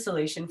proposed a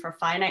solution for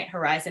finite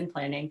horizon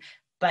planning,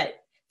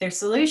 but their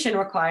solution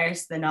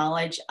requires the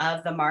knowledge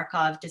of the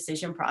Markov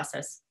decision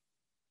process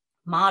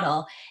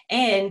model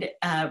and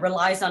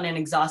relies on an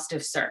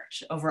exhaustive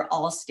search over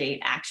all state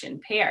action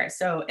pairs.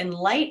 So in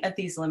light of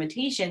these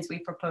limitations, we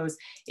propose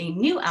a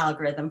new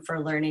algorithm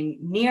for learning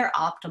near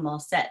optimal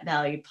set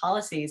value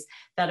policies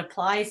that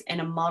applies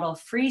in a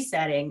model-free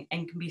setting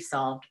and can be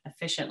solved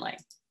efficiently.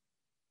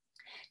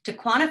 To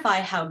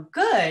quantify how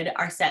good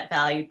our set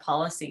value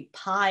policy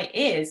pi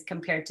is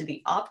compared to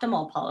the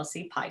optimal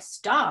policy pi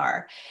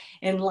star,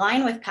 in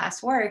line with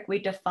past work, we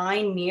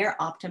define near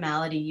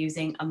optimality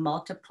using a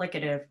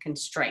multiplicative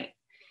constraint.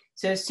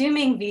 So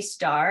assuming V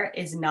star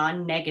is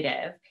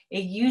non-negative, a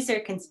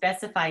user can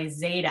specify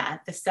zeta,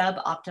 the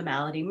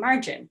suboptimality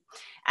margin.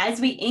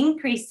 As we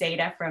increase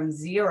zeta from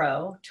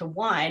 0 to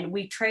 1,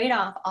 we trade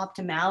off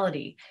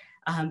optimality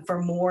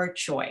for more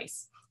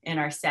choice in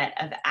our set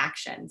of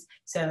actions.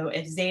 So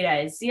if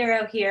zeta is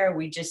 0 here,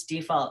 we just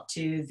default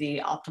to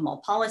the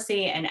optimal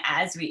policy. And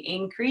as we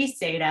increase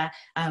zeta,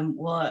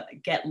 we'll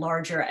get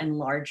larger and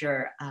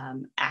larger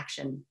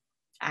action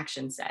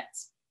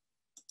sets.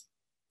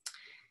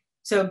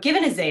 So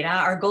given a zeta,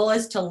 our goal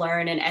is to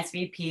learn an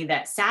SVP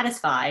that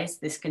satisfies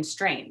this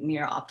constraint,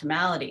 near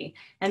optimality.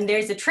 And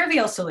there's a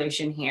trivial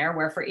solution here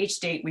where for each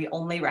state, we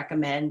only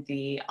recommend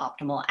the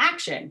optimal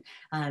action.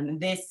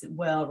 This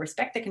will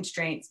respect the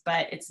constraints,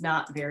 but it's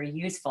not very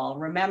useful.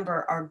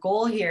 Remember, our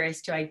goal here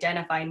is to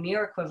identify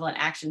near equivalent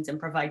actions and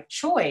provide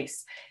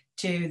choice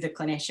to the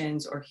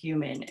clinicians or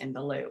human in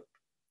the loop.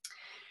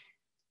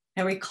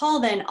 Now recall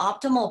then,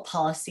 optimal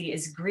policy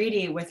is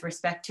greedy with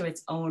respect to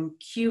its own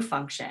Q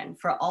function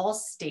for all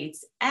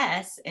states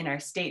S in our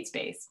state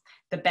space.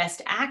 The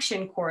best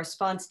action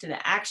corresponds to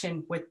the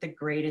action with the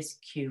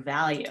greatest Q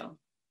value.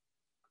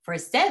 For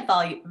set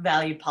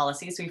value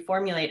policies, we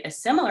formulate a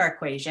similar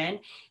equation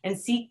and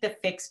seek the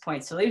fixed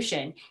point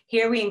solution.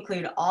 Here we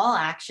include all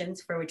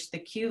actions for which the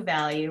Q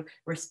value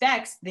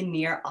respects the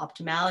near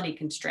optimality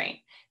constraint.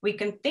 We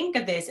can think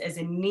of this as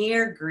a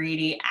near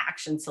greedy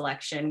action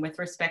selection with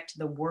respect to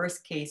the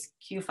worst case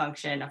Q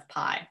function of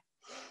pi.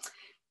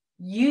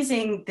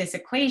 Using this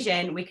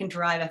equation, we can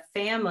derive a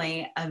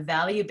family of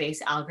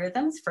value-based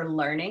algorithms for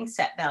learning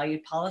set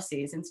value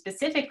policies. And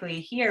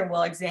specifically here,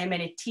 we'll examine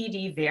a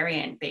TD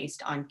variant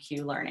based on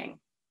Q learning.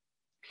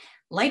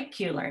 Like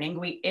Q learning,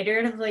 we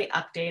iteratively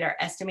update our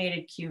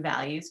estimated Q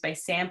values by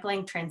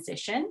sampling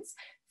transitions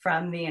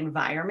from the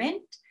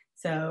environment.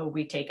 So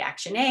we take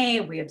action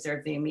A, we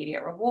observe the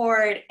immediate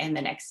reward and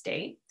the next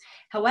state.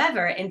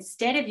 However,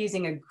 instead of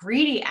using a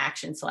greedy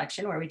action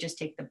selection where we just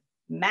take the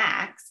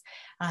max,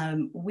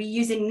 we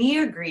use a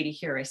near greedy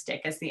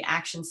heuristic as the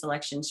action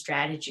selection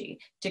strategy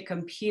to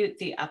compute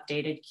the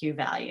updated Q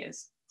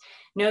values.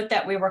 Note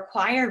that we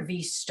require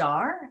V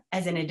star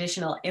as an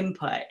additional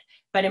input,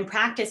 but in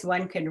practice,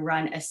 one could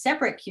run a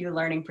separate Q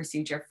learning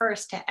procedure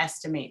first to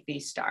estimate V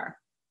star.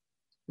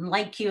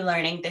 Like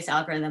Q-learning, this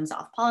algorithm is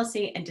off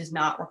policy and does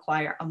not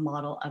require a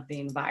model of the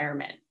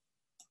environment.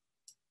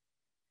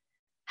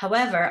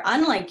 However,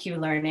 unlike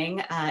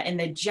Q-learning, in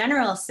the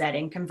general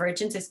setting,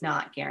 convergence is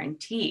not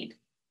guaranteed.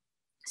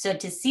 So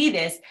to see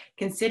this,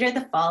 consider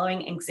the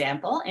following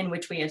example in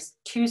which we have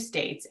two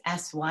states,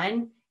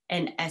 S1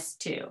 and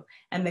S2.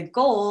 And the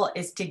goal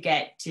is to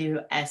get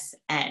to S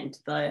end,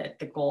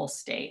 the goal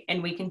state.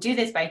 And we can do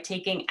this by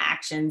taking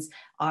actions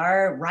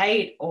R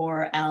right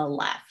or L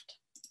left.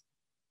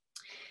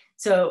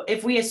 So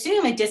if we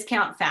assume a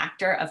discount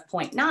factor of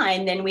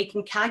 0.9, then we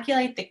can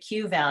calculate the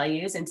Q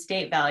values and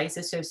state values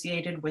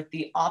associated with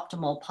the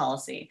optimal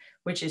policy,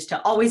 which is to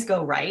always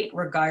go right,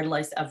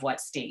 regardless of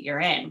what state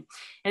you're in.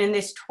 And in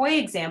this toy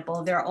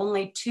example, there are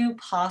only two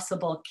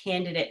possible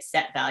candidate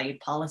set valued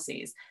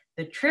policies: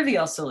 the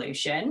trivial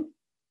solution,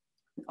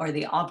 or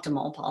the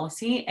optimal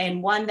policy,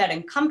 and one that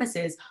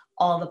encompasses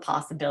all the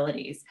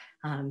possibilities.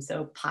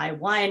 So pi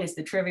 1 is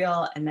the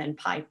trivial, and then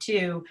pi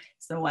 2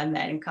 is the one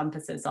that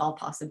encompasses all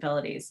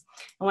possibilities.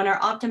 And when our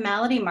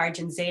optimality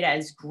margin zeta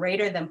is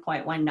greater than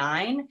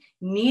 0.19,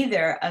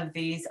 neither of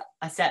these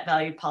set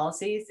valued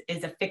policies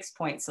is a fixed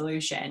point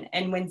solution.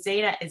 And when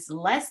zeta is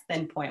less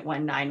than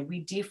 0.19,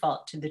 we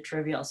default to the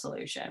trivial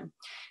solution.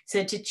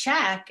 So to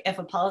check if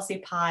a policy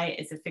pi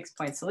is a fixed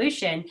point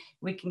solution,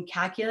 we can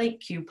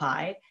calculate Q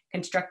pi,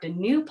 construct a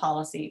new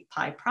policy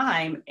pi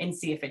prime, and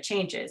see if it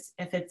changes.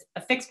 If it's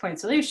a fixed point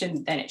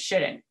solution, then it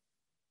shouldn't.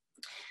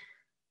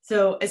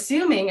 So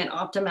assuming an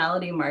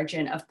optimality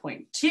margin of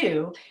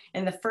 0.2,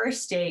 in the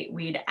first state,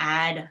 we'd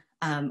add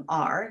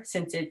R,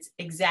 since it's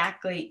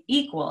exactly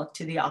equal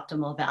to the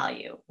optimal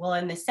value. Well,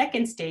 in the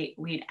second state,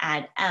 we'd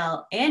add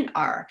L and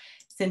R,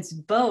 since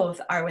both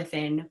are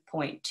within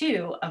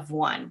 0.2 of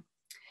 1.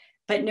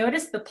 But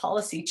notice the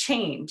policy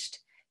changed.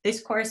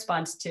 This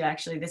corresponds to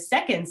actually the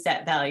second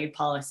set valued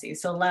policy.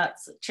 So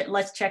let's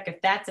check if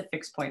that's a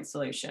fixed point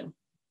solution.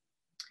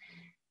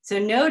 So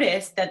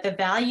notice that the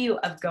value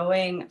of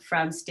going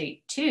from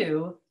state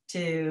 2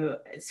 to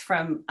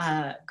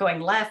going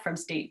left from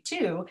state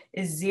 2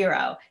 is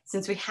 0,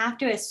 since we have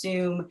to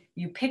assume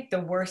you pick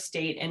the worst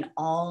state in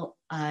all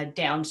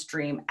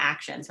downstream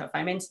actions. So if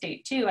I'm in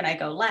state 2 and I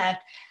go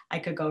left, I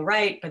could go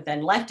right, but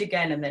then left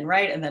again, and then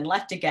right, and then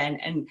left again,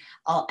 and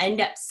I'll end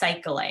up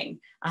cycling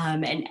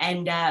and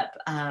end up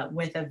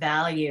with a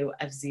value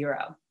of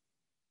 0.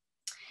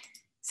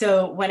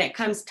 So when it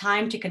comes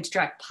time to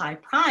construct pi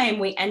prime,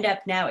 we end up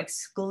now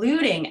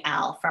excluding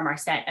L from our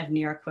set of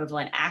near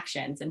equivalent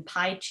actions, and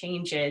pi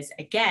changes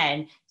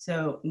again,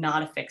 so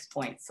not a fixed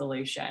point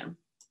solution.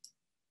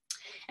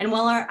 And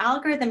while our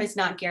algorithm is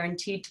not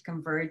guaranteed to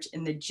converge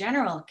in the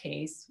general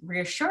case,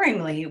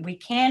 reassuringly, we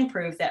can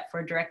prove that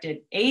for directed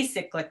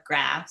acyclic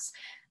graphs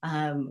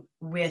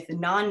with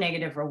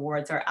non-negative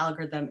rewards, our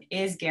algorithm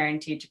is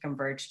guaranteed to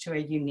converge to a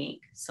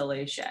unique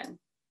solution.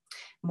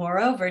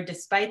 Moreover,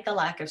 despite the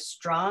lack of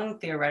strong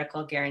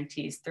theoretical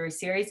guarantees, through a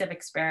series of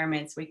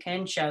experiments, we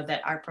can show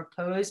that our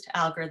proposed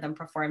algorithm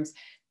performs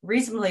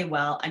reasonably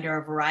well under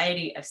a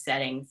variety of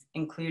settings,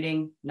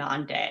 including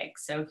non-DAG.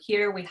 So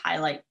here we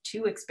highlight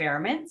two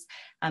experiments.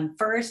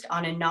 First,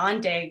 on a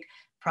non-DAG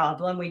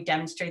problem, we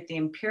demonstrate the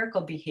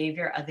empirical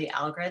behavior of the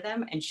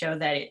algorithm and show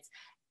that it's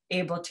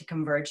able to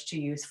converge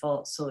to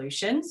useful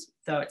solutions,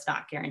 though it's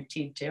not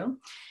guaranteed to.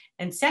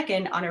 And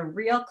second, on a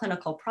real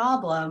clinical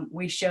problem,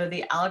 we show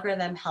the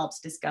algorithm helps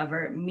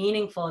discover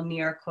meaningful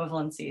near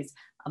equivalencies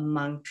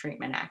among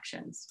treatment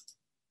actions.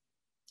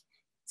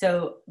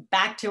 So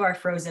back to our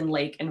frozen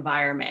lake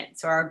environment.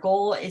 So our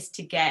goal is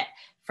to get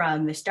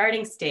from the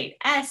starting state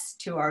S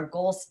to our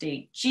goal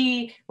state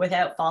G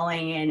without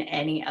falling in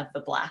any of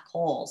the black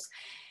holes.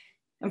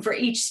 And for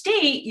each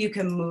state, you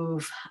can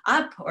move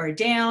up or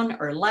down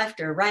or left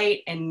or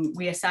right, and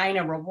we assign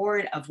a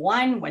reward of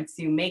 1 once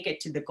you make it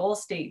to the goal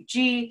state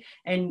G.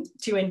 And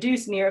to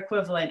induce near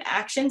equivalent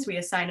actions, we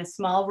assign a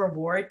small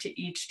reward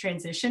to each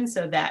transition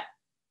so that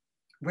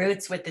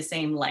routes with the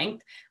same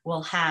length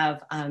will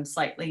have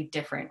slightly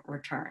different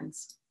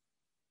returns.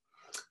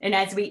 And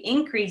as we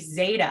increase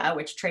zeta,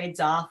 which trades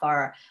off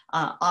our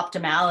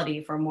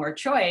optimality for more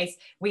choice,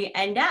 we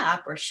end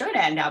up, or should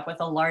end up, with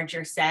a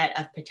larger set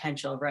of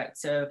potential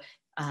routes. So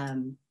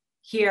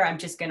here I'm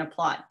just going to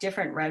plot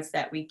different routes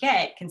that we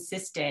get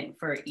consistent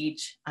for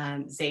each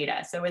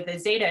zeta. So with a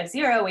zeta of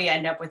 0, we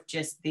end up with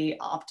just the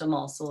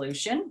optimal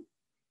solution.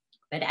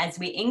 But as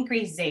we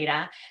increase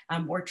zeta,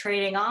 we're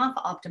trading off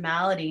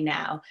optimality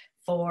now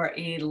for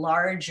a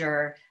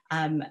larger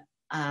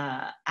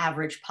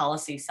average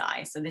policy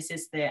size. So this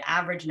is the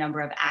average number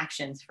of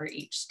actions for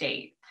each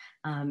state.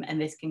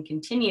 And this can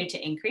continue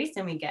to increase,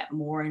 and we get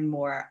more and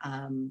more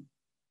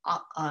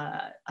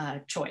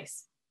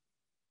choice.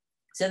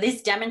 So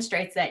this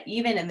demonstrates that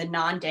even in the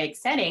non-DAG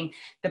setting,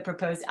 the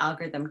proposed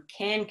algorithm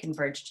can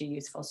converge to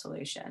useful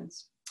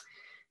solutions.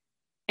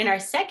 In our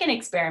second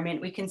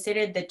experiment, we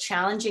considered the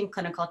challenging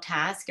clinical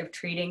task of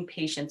treating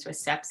patients with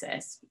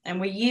sepsis. And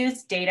we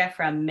used data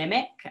from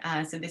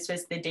MIMIC. So this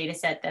was the data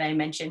set that I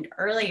mentioned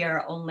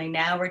earlier, only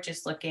now we're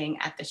just looking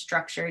at the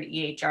structured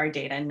EHR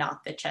data,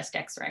 not the chest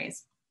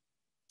x-rays.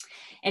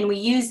 And we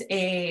use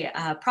a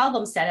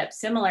problem setup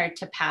similar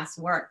to past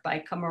work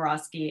by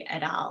Komorowski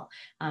et al.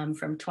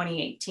 From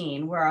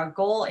 2018, where our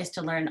goal is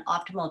to learn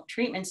optimal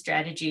treatment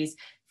strategies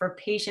for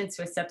patients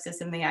with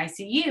sepsis in the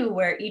ICU,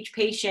 where each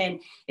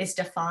patient is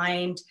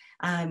defined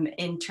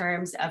in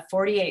terms of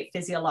 48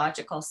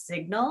 physiological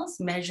signals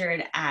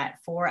measured at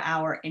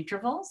 4-hour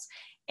intervals.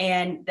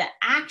 And the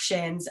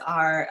actions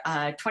are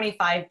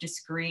 25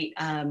 discrete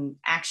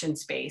action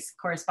space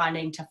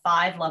corresponding to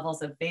 5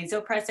 levels of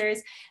vasopressors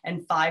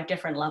and 5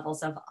 different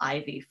levels of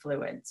IV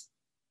fluids.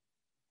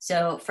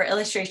 So for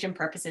illustration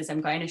purposes, I'm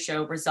going to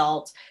show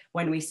results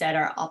when we set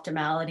our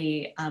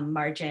optimality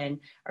margin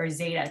or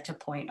zeta to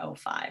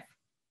 0.05.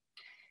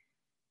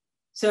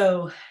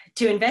 So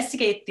to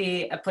investigate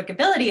the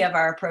applicability of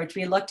our approach,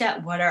 we looked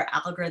at what our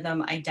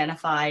algorithm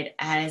identified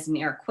as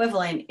near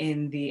equivalent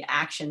in the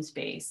action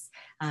space.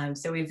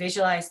 So we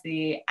visualized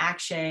the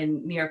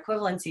action near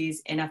equivalencies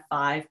in a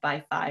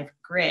 5x5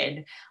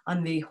 grid.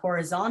 On the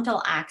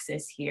horizontal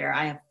axis here,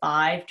 I have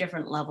 5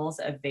 different levels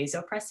of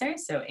vasopressors,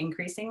 so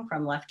increasing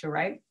from left to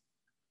right.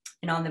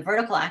 And on the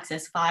vertical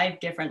axis, 5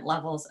 different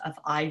levels of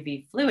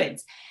IV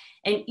fluids.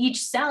 And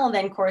each cell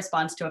then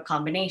corresponds to a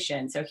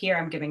combination. So here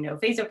I'm giving no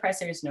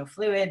vasopressors, no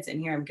fluids, and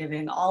here I'm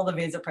giving all the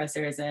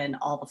vasopressors and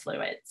all the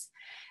fluids.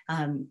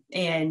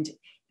 And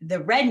the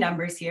red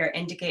numbers here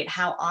indicate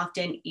how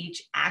often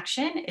each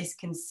action is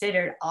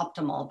considered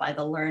optimal by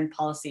the learned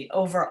policy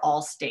over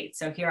all states.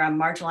 So here I'm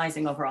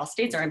marginalizing over all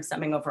states, or I'm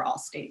summing over all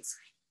states,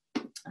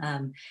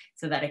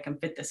 so that I can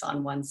fit this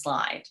on one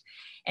slide.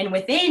 And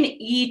within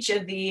each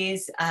of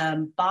these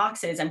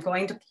boxes, I'm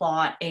going to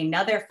plot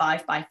another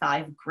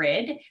 5x5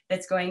 grid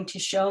that's going to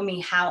show me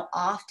how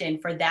often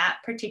for that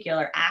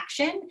particular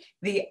action,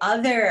 the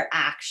other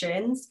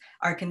actions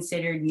are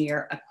considered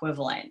near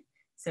equivalent.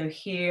 So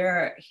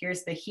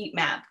here's the heat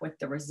map with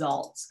the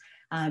results.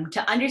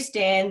 To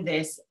understand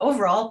this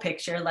overall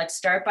picture, let's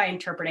start by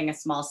interpreting a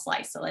small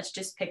slice. So let's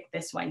just pick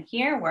this one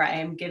here where I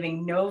am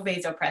giving no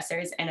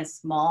vasopressors and a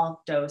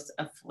small dose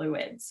of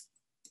fluids.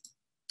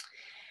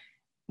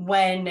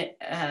 When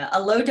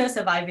a low dose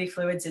of IV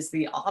fluids is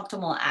the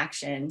optimal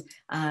action,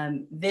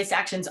 this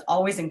action is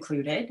always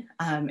included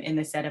in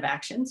the set of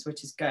actions,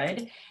 which is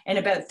good. And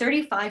about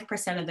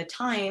 35% of the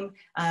time,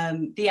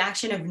 the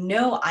action of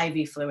no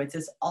IV fluids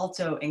is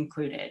also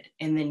included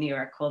in the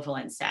near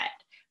equivalent set.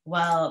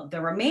 While the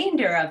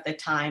remainder of the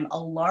time, a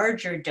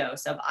larger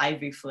dose of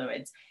IV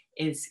fluids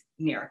is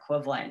near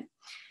equivalent.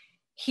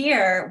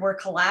 Here, we're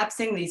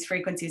collapsing these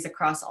frequencies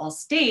across all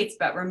states,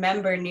 but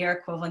remember,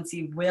 near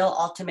equivalency will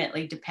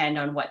ultimately depend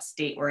on what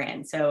state we're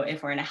in. So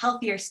if we're in a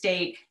healthier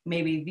state,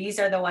 maybe these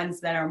are the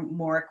ones that are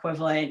more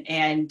equivalent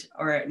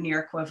or near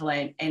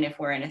equivalent. And if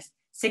we're in a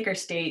sicker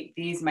state,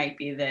 these might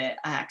be the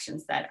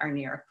actions that are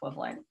near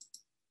equivalent.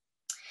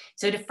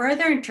 So to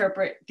further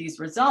interpret these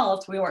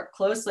results, we work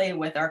closely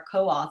with our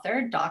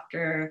co-author,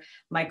 Dr.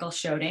 Michael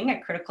Schoeding,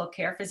 a critical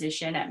care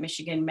physician at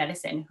Michigan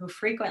Medicine who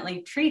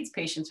frequently treats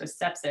patients with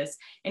sepsis.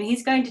 And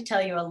he's going to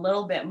tell you a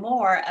little bit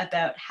more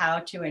about how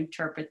to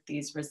interpret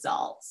these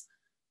results.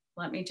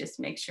 Let me just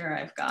make sure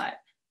I've got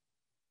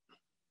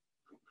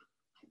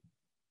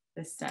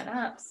this set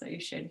up. So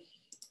you should.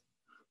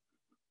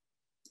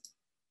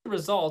 The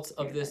results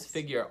of this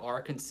figure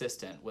are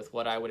consistent with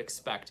what I would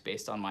expect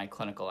based on my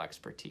clinical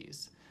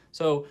expertise.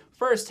 So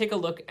first, take a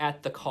look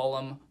at the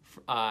column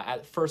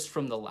first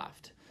from the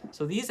left.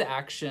 So these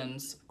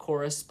actions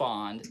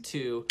correspond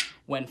to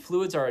when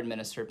fluids are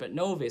administered, but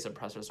no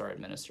vasopressors are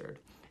administered.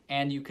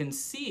 And you can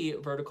see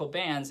vertical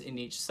bands in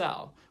each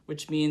cell,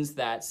 which means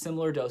that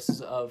similar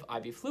doses of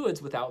IV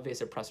fluids without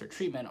vasopressor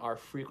treatment are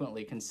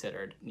frequently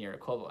considered near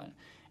equivalent.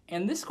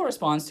 And this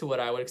corresponds to what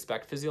I would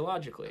expect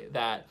physiologically,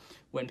 that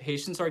when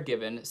patients are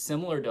given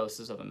similar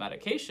doses of a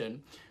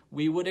medication,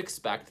 we would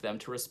expect them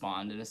to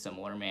respond in a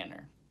similar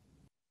manner.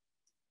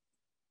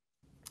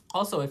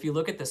 Also, if you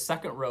look at the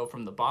second row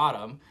from the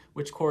bottom,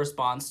 which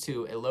corresponds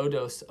to a low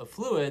dose of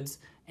fluids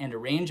and a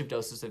range of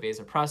doses of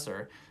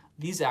vasopressor,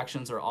 these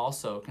actions are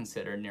also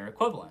considered near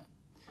equivalent.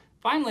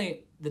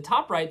 Finally, the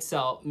top right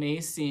cell may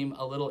seem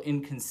a little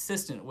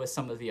inconsistent with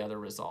some of the other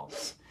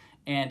results.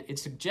 And it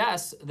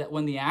suggests that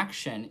when the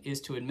action is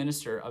to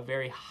administer a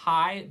very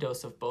high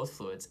dose of both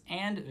fluids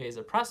and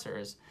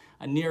vasopressors,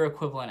 a near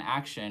equivalent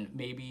action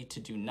may be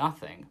to do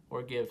nothing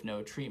or give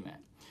no treatment.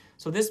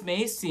 So this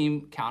may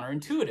seem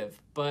counterintuitive,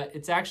 but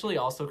it's actually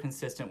also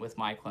consistent with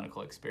my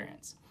clinical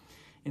experience.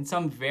 In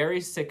some very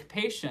sick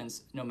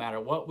patients, no matter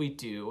what we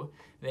do,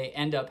 they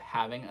end up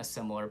having a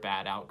similar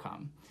bad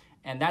outcome.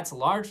 And that's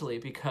largely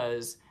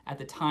because at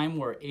the time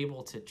we're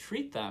able to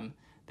treat them,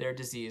 their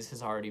disease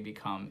has already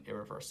become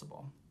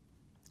irreversible.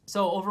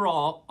 So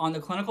overall, on the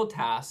clinical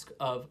task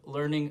of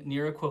learning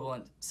near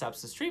equivalent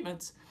sepsis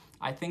treatments,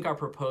 I think our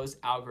proposed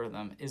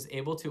algorithm is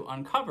able to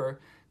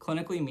uncover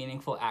clinically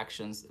meaningful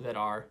actions that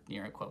are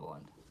near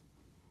equivalent.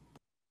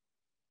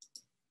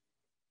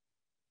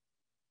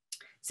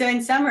 So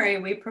in summary,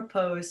 we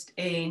proposed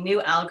a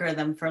new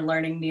algorithm for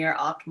learning near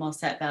optimal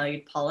set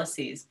valued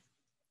policies.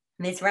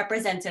 This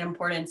represents an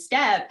important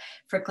step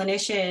for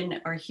clinician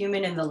or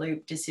human in the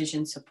loop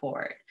decision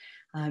support.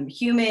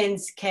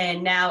 Humans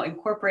can now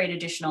incorporate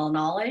additional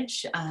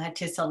knowledge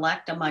to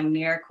select among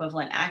near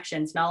equivalent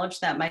actions, knowledge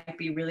that might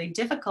be really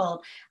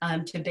difficult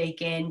to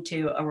bake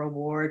into a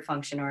reward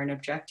function or an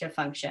objective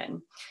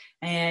function.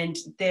 And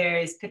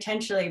there's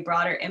potentially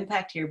broader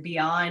impact here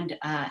beyond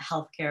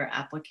healthcare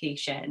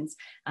applications,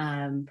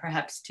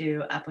 perhaps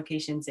to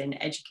applications in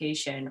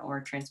education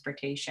or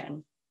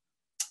transportation.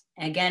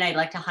 Again, I'd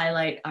like to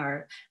highlight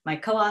my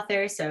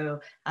co-author,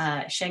 so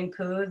Sheng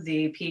Pu,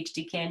 the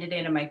PhD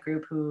candidate in my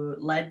group who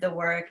led the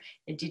work,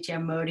 Aditya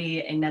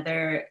Modi,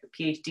 another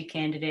PhD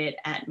candidate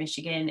at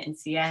Michigan and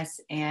CS,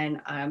 and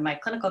my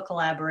clinical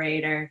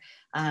collaborator,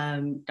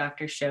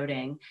 Dr.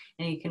 Shoding.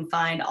 And you can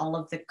find all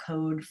of the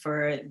code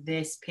for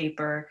this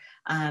paper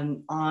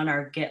on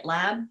our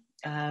GitLab.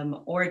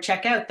 Or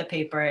check out the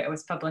paper. It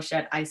was published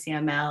at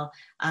ICML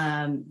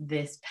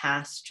this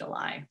past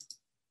July.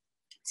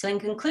 So in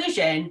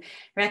conclusion,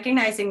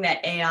 recognizing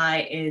that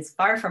AI is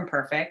far from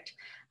perfect,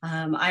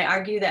 I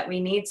argue that we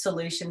need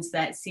solutions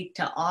that seek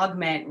to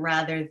augment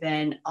rather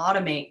than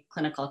automate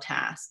clinical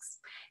tasks.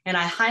 And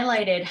I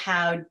highlighted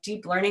how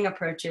deep learning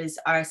approaches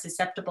are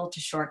susceptible to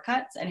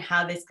shortcuts and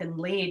how this can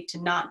lead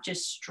to not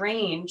just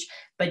strange,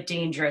 but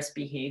dangerous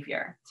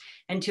behavior.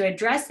 And to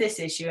address this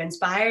issue,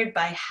 inspired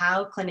by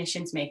how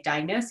clinicians make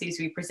diagnoses,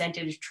 we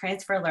presented a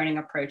transfer learning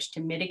approach to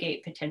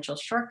mitigate potential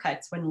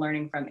shortcuts when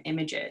learning from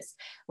images.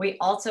 We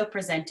also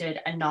presented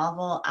a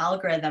novel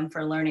algorithm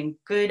for learning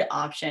good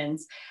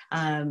options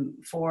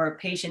for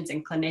patients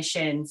and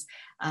clinicians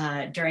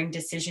during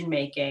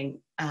decision-making,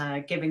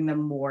 giving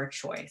them more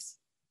choice.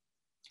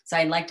 So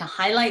I'd like to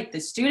highlight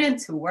the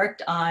students who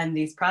worked on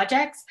these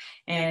projects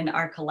and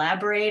our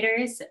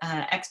collaborators,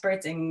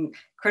 experts in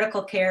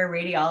critical care,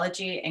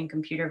 radiology, and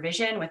computer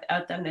vision.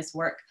 Without them, this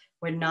work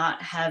would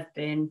not have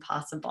been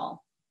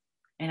possible.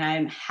 And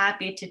I'm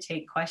happy to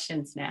take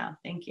questions now.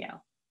 Thank you.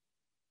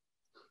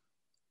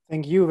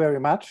 Thank you very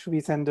much.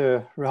 We send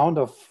a round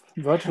of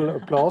virtual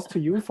applause to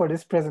you for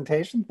this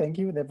presentation. Thank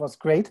you. That was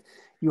great.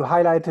 You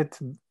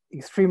highlighted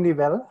extremely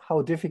well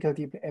how difficult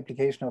the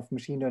application of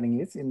machine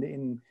learning is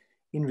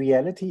in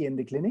reality in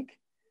the clinic.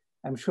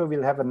 I'm sure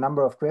we'll have a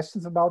number of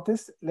questions about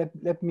this.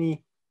 Let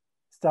me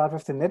start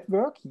with the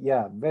network.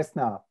 Yeah,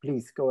 Vesna,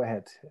 please go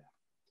ahead.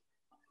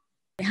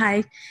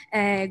 Hi,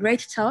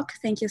 great talk.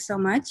 Thank you so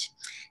much.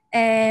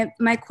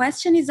 My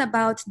question is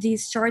about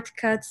these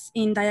shortcuts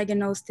in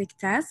diagnostic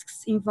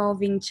tasks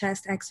involving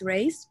chest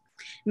x-rays.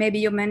 Maybe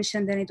you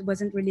mentioned that it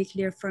wasn't really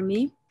clear for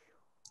me.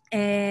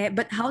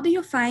 But how do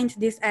you find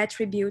these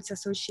attributes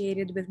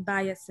associated with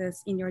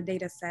biases in your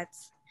data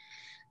sets?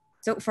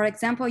 So for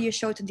example, you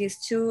showed these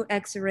two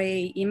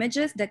X-ray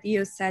images that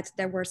you said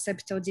there were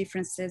subtle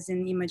differences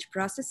in image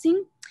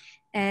processing.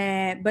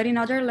 But in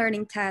other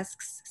learning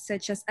tasks,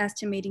 such as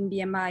estimating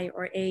BMI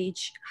or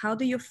age, how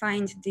do you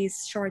find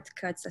these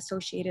shortcuts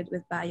associated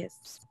with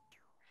bias?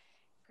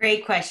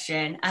 Great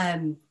question.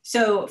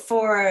 So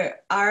for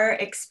our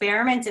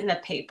experiments in the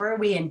paper,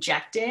 we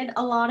injected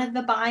a lot of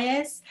the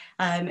bias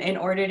in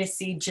order to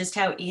see just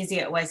how easy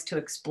it was to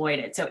exploit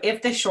it. So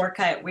if the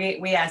shortcut,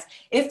 we asked,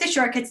 if the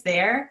shortcut's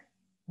there,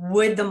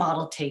 would the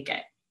model take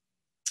it?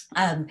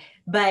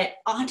 But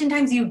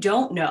oftentimes you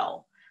don't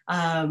know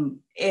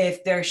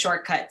if there are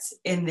shortcuts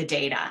in the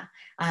data.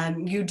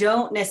 You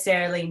don't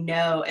necessarily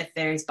know if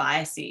there's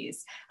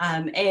biases.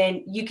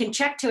 And you can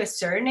check to a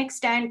certain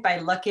extent by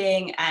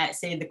looking at,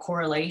 say, the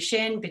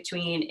correlation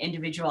between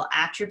individual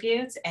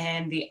attributes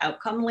and the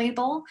outcome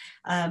label.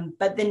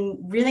 But the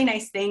really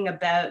nice thing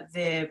about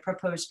the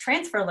proposed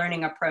transfer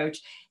learning approach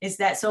is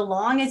that so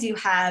long as you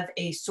have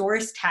a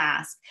source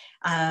task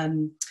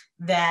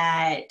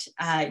that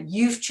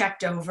you've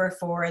checked over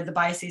for the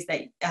biases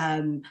that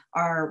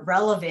are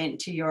relevant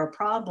to your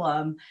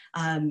problem,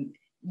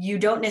 you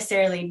don't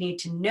necessarily need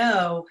to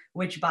know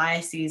which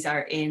biases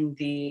are in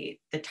the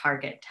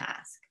target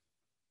task.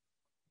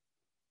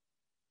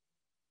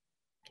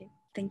 Okay,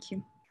 thank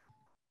you.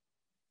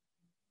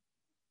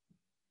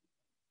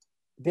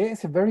 There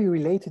is a very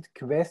related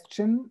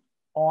question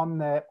on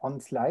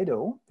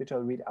Slido, which I'll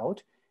read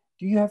out.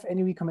 Do you have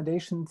any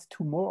recommendations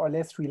to more or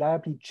less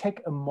reliably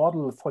check a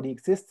model for the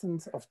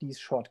existence of these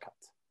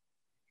shortcuts?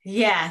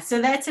 Yeah, so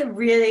that's a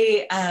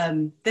really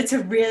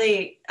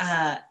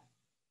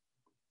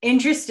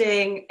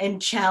interesting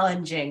and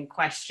challenging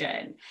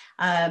question.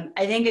 I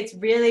think it's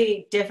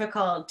really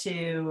difficult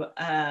to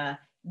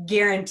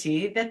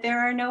guarantee that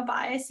there are no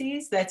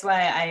biases. That's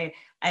why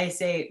I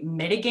say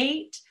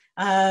mitigate,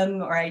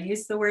 or I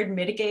used the word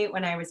mitigate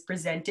when I was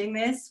presenting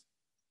this.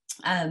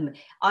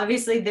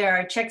 Obviously, there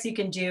are checks you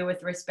can do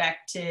with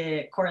respect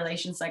to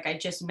correlations like I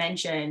just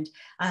mentioned.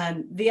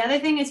 The other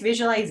thing is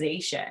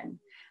visualization.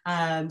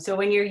 So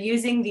when you're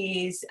using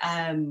these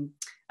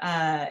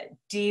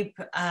deep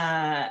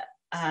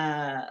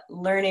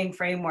learning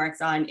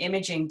frameworks on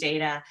imaging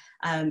data,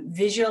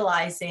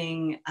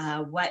 visualizing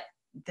what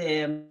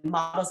the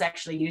model's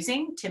actually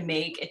using to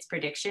make its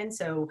prediction.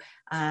 So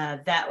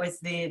that was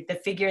the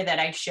figure that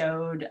I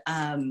showed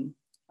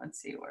let's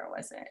see, where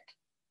was it?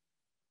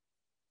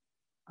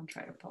 I'll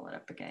try to pull it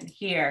up again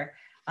here,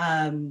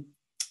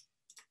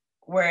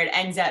 where it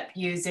ends up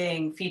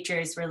using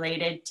features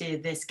related to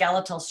the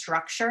skeletal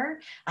structure,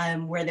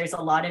 where there's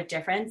a lot of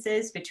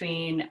differences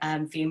between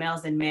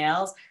females and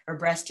males, or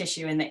breast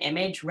tissue in the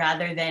image,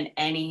 rather than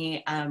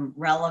any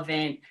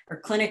relevant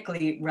or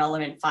clinically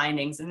relevant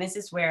findings. And this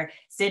is where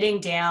sitting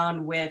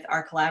down with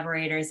our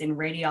collaborators in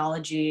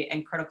radiology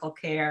and critical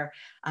care,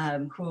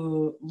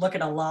 who look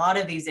at a lot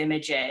of these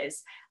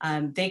images,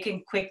 they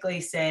can quickly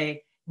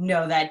say,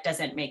 no, that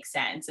doesn't make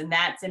sense. And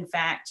that's, in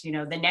fact, you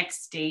know, the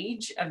next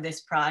stage of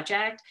this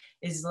project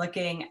is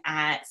looking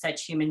at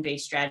such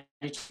human-based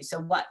strategies. So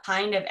what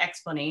kind of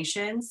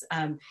explanations,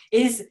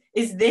 is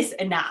this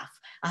enough?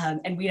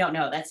 And we don't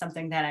know. That's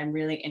something that I'm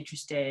really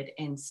interested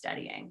in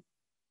studying.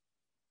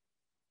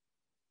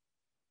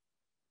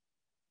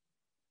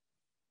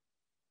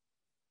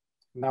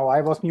 Now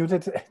I was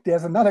muted.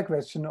 There's another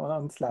question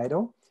on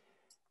Slido.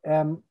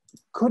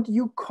 Could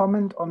you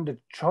comment on the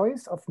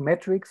choice of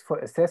metrics for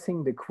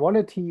assessing the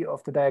quality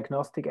of the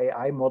diagnostic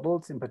AI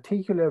models, in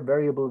particular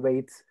variable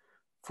weights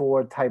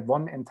for type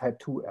 1 and type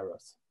 2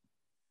 errors?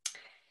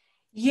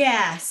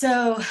 Yeah,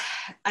 so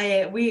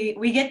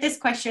we get this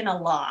question a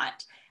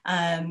lot,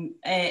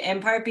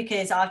 in part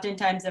because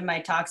oftentimes in my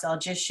talks, I'll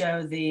just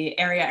show the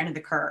area under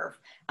the curve,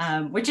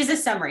 which is a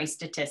summary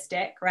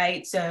statistic,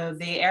 right? So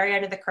the area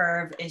under the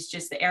curve is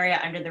just the area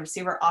under the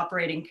receiver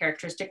operating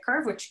characteristic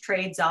curve, which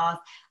trades off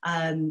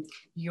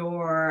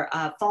your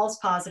false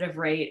positive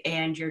rate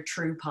and your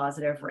true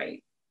positive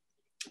rate.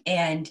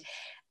 And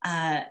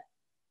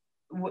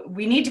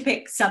we need to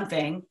pick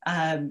something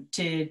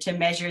to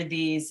measure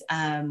these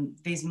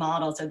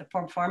models, or the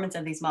performance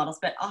of these models,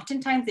 but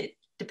oftentimes it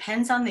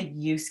depends on the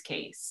use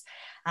case.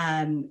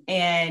 And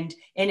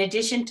in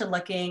addition to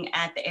looking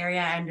at the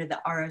area under the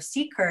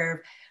ROC curve,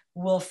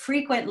 we'll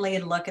frequently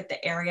look at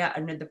the area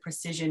under the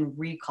precision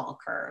recall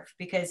curve,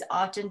 because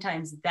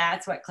oftentimes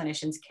that's what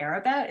clinicians care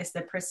about, is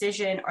the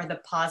precision or the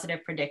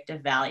positive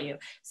predictive value.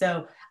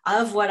 So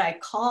of what I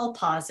call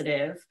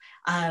positive,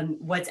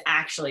 what's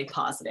actually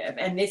positive.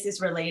 And this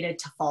is related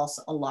to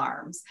false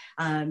alarms.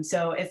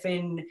 So if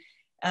in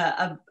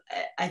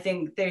I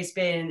think there's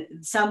been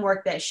some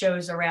work that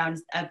shows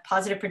around a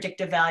positive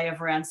predictive value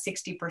of around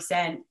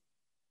 60%,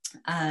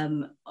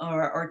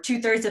 or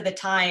 2/3 of the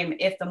time,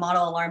 if the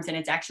model alarms and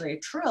it's actually a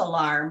true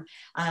alarm,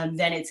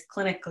 then it's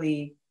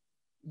clinically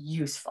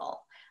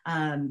useful.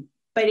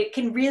 But it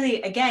can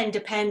really, again,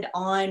 depend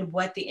on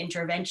what the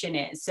intervention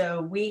is.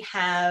 So we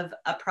have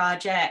a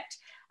project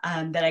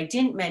that I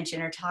didn't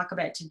mention or talk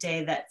about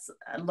today that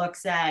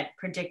looks at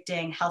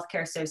predicting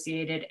healthcare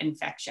associated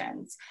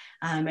infections,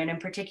 and in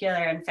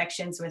particular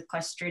infections with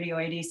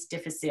Clostridioides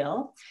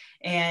difficile.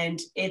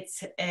 And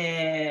it's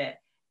a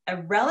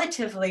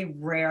relatively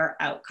rare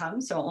outcome.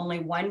 So only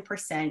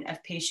 1%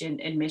 of patient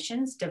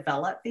admissions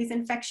develop these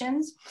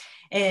infections.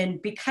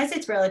 And because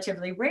it's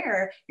relatively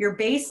rare, your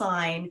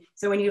baseline,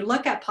 so when you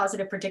look at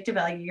positive predictive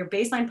value, your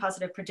baseline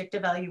positive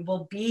predictive value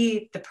will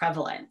be the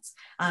prevalence.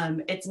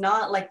 It's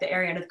not like the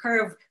area under the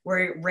curve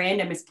where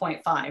random is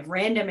 0.5.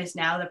 Random is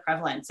now the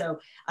prevalence. So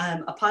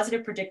a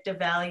positive predictive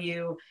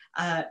value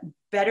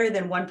better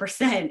than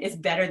 1% is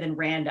better than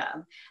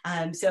random.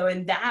 So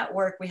in that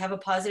work, we have a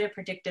positive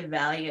predictive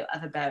value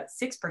of about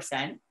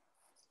 6%.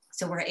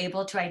 So we're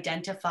able to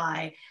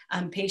identify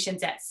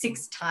patients at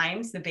 6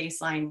 times the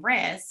baseline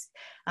risk.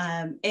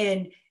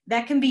 And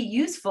that can be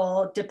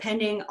useful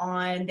depending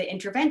on the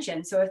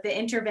intervention. So if the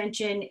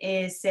intervention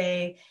is,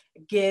 say,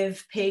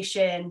 give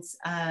patients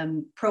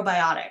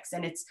probiotics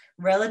and it's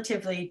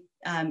relatively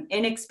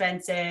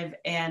inexpensive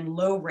and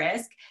low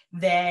risk,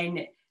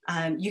 then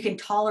you can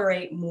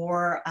tolerate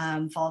more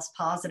false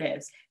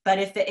positives. But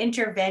if the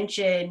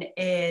intervention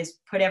is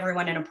put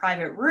everyone in a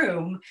private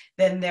room,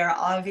 then there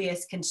are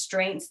obvious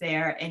constraints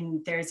there,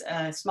 and there's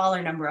a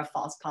smaller number of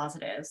false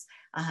positives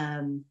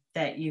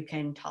that you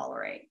can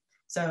tolerate.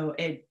 So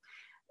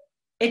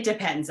it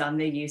depends on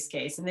the use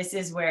case. And this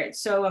is where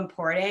it's so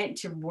important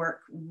to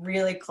work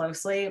really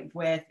closely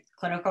with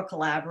clinical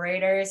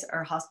collaborators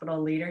or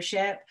hospital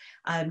leadership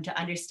to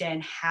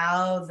understand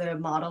how the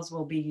models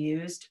will be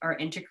used or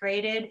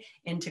integrated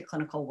into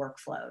clinical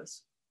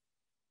workflows.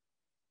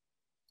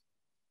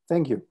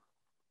 Thank you.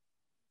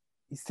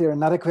 Is there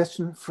another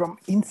question from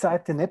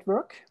inside the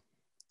network?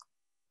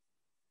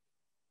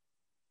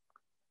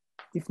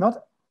 If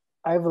not,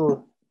 I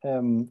will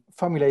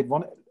formulate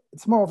one.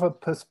 It's more of a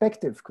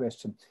perspective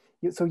question.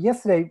 So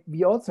yesterday,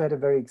 we also had a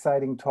very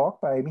exciting talk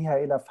by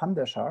Mihaela van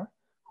der Schaar,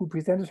 who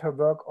presented her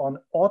work on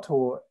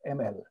auto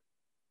ML.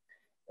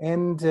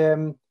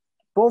 And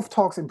both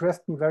talks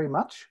impressed me very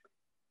much.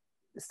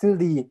 Still,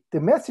 the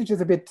message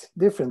is a bit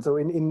different. So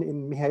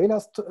in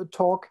Mihaela's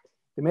talk,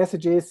 the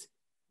message is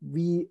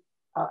we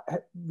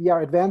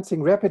are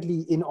advancing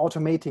rapidly in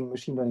automating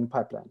machine learning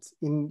pipelines.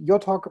 In your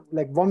talk,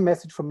 like one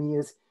message for me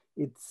is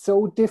it's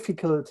so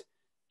difficult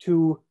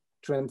to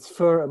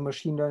transfer a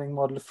machine learning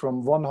model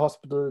from one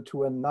hospital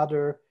to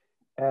another.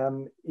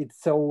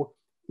 It's so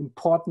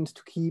important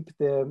to keep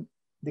the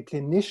the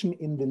clinician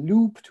in the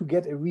loop to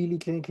get a really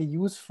clinically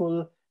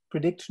useful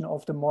prediction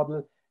of the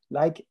model?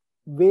 Like,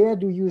 where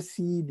do you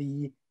see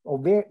the, or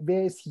where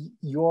is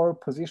your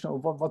position, or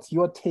what's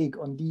your take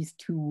on these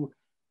two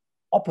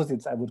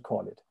opposites, I would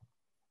call it,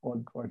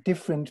 or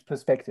different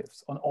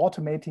perspectives on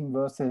automating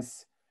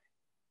versus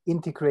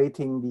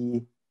integrating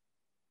the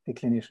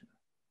clinician?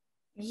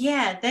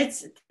 Yeah,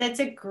 that's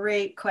a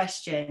great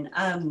question.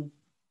 And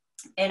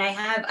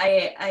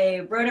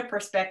I wrote a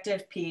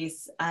perspective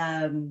piece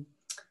about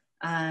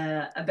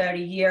a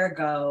year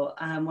ago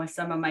with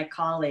some of my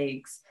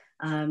colleagues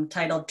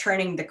titled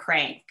 "Turning the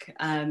Crank: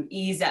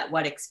 Ease at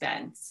What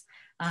Expense?"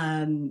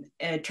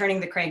 Turning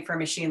the crank for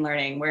machine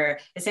learning, where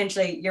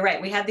essentially, you're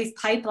right, we have these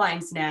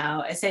pipelines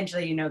now.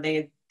 Essentially, you know,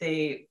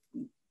 they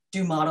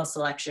do model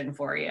selection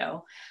for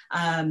you,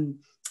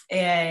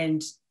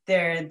 and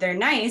they're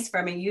nice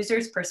from a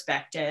user's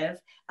perspective.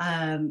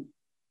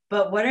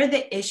 But what are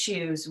the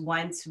issues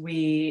once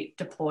we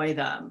deploy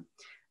them,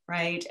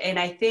 right? And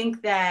I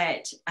think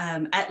that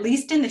at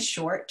least in the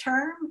short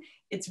term,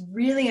 it's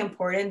really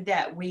important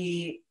that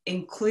we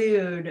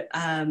include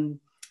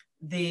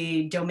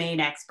the domain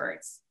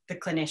experts, the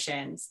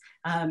clinicians,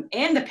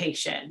 and the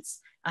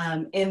patients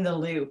in the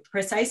loop,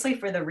 precisely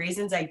for the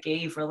reasons I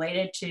gave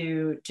related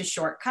to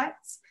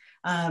shortcuts.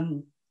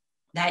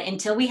 That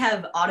until we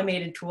have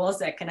automated tools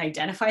that can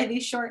identify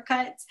these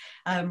shortcuts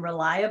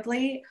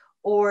reliably,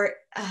 or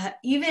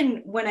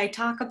even when I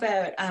talk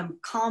about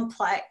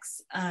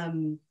complex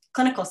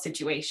clinical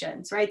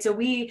situations, right? So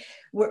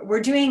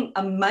we're doing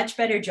a much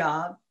better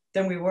job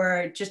than we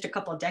were just a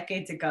couple of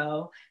decades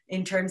ago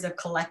in terms of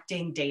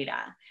collecting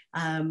data.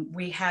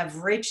 We have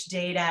rich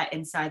data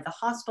inside the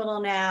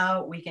hospital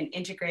now. We can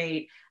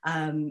integrate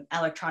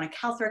electronic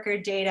health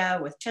record data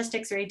with chest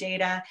x-ray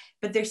data,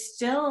 but there's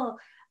still,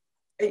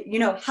 you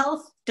know,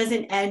 health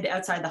doesn't end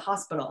outside the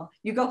hospital.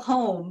 You go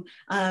home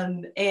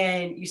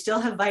and you still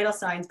have vital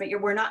signs, but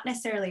we're not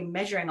necessarily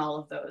measuring all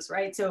of those,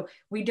 right? So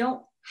we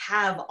don't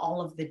have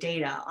all of the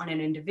data on an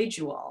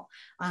individual.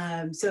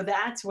 So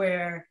that's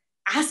where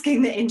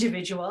asking the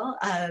individual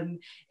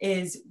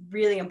is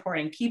really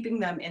important, keeping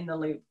them in the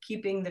loop,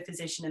 keeping the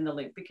physician in the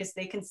loop, because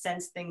they can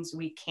sense things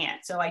we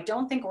can't. So I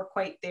don't think we're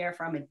quite there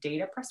from a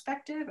data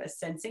perspective, a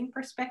sensing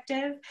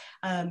perspective.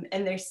 And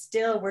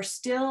we're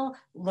still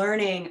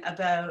learning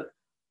about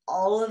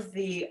all of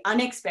the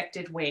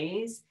unexpected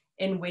ways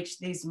in which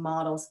these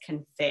models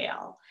can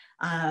fail.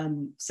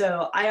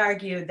 So I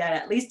argue that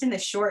at least in the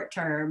short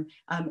term,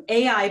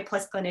 AI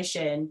plus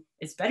clinician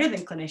is better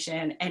than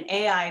clinician, and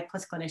AI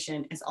plus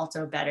clinician is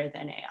also better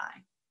than AI.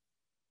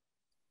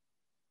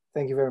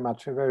 Thank you very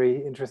much. A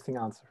very interesting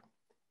answer.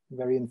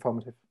 Very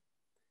informative.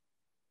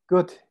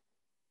 Good.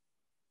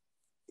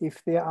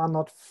 If there are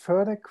not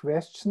further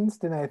questions,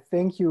 then I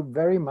thank you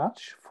very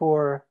much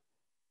for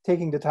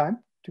taking the time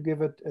to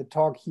give a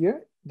talk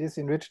here. This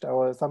enriched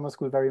our summer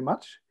school very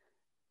much.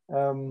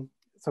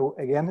 So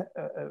again,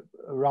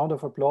 a round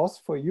of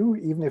applause for you,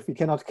 even if we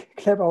cannot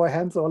clap our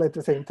hands all at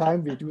the same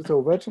time, we do so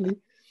virtually.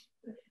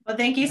 Well,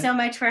 thank you so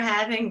much for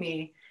having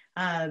me.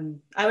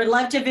 I would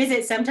love to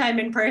visit sometime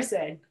in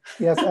person.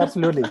 Yes,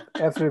 absolutely.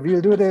 Absolutely.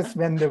 We'll do this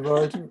when the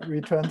world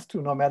returns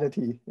to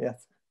normality.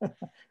 Yes,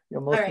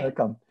 you're most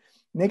welcome.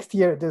 Next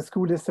year, the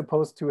school is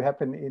supposed to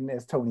happen in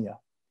Estonia.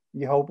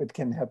 We hope it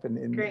can happen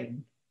in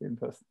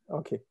person.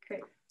 Okay.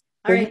 Great.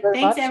 All right.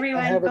 Thanks,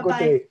 everyone. Have a good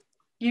day.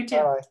 You too.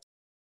 Bye-bye.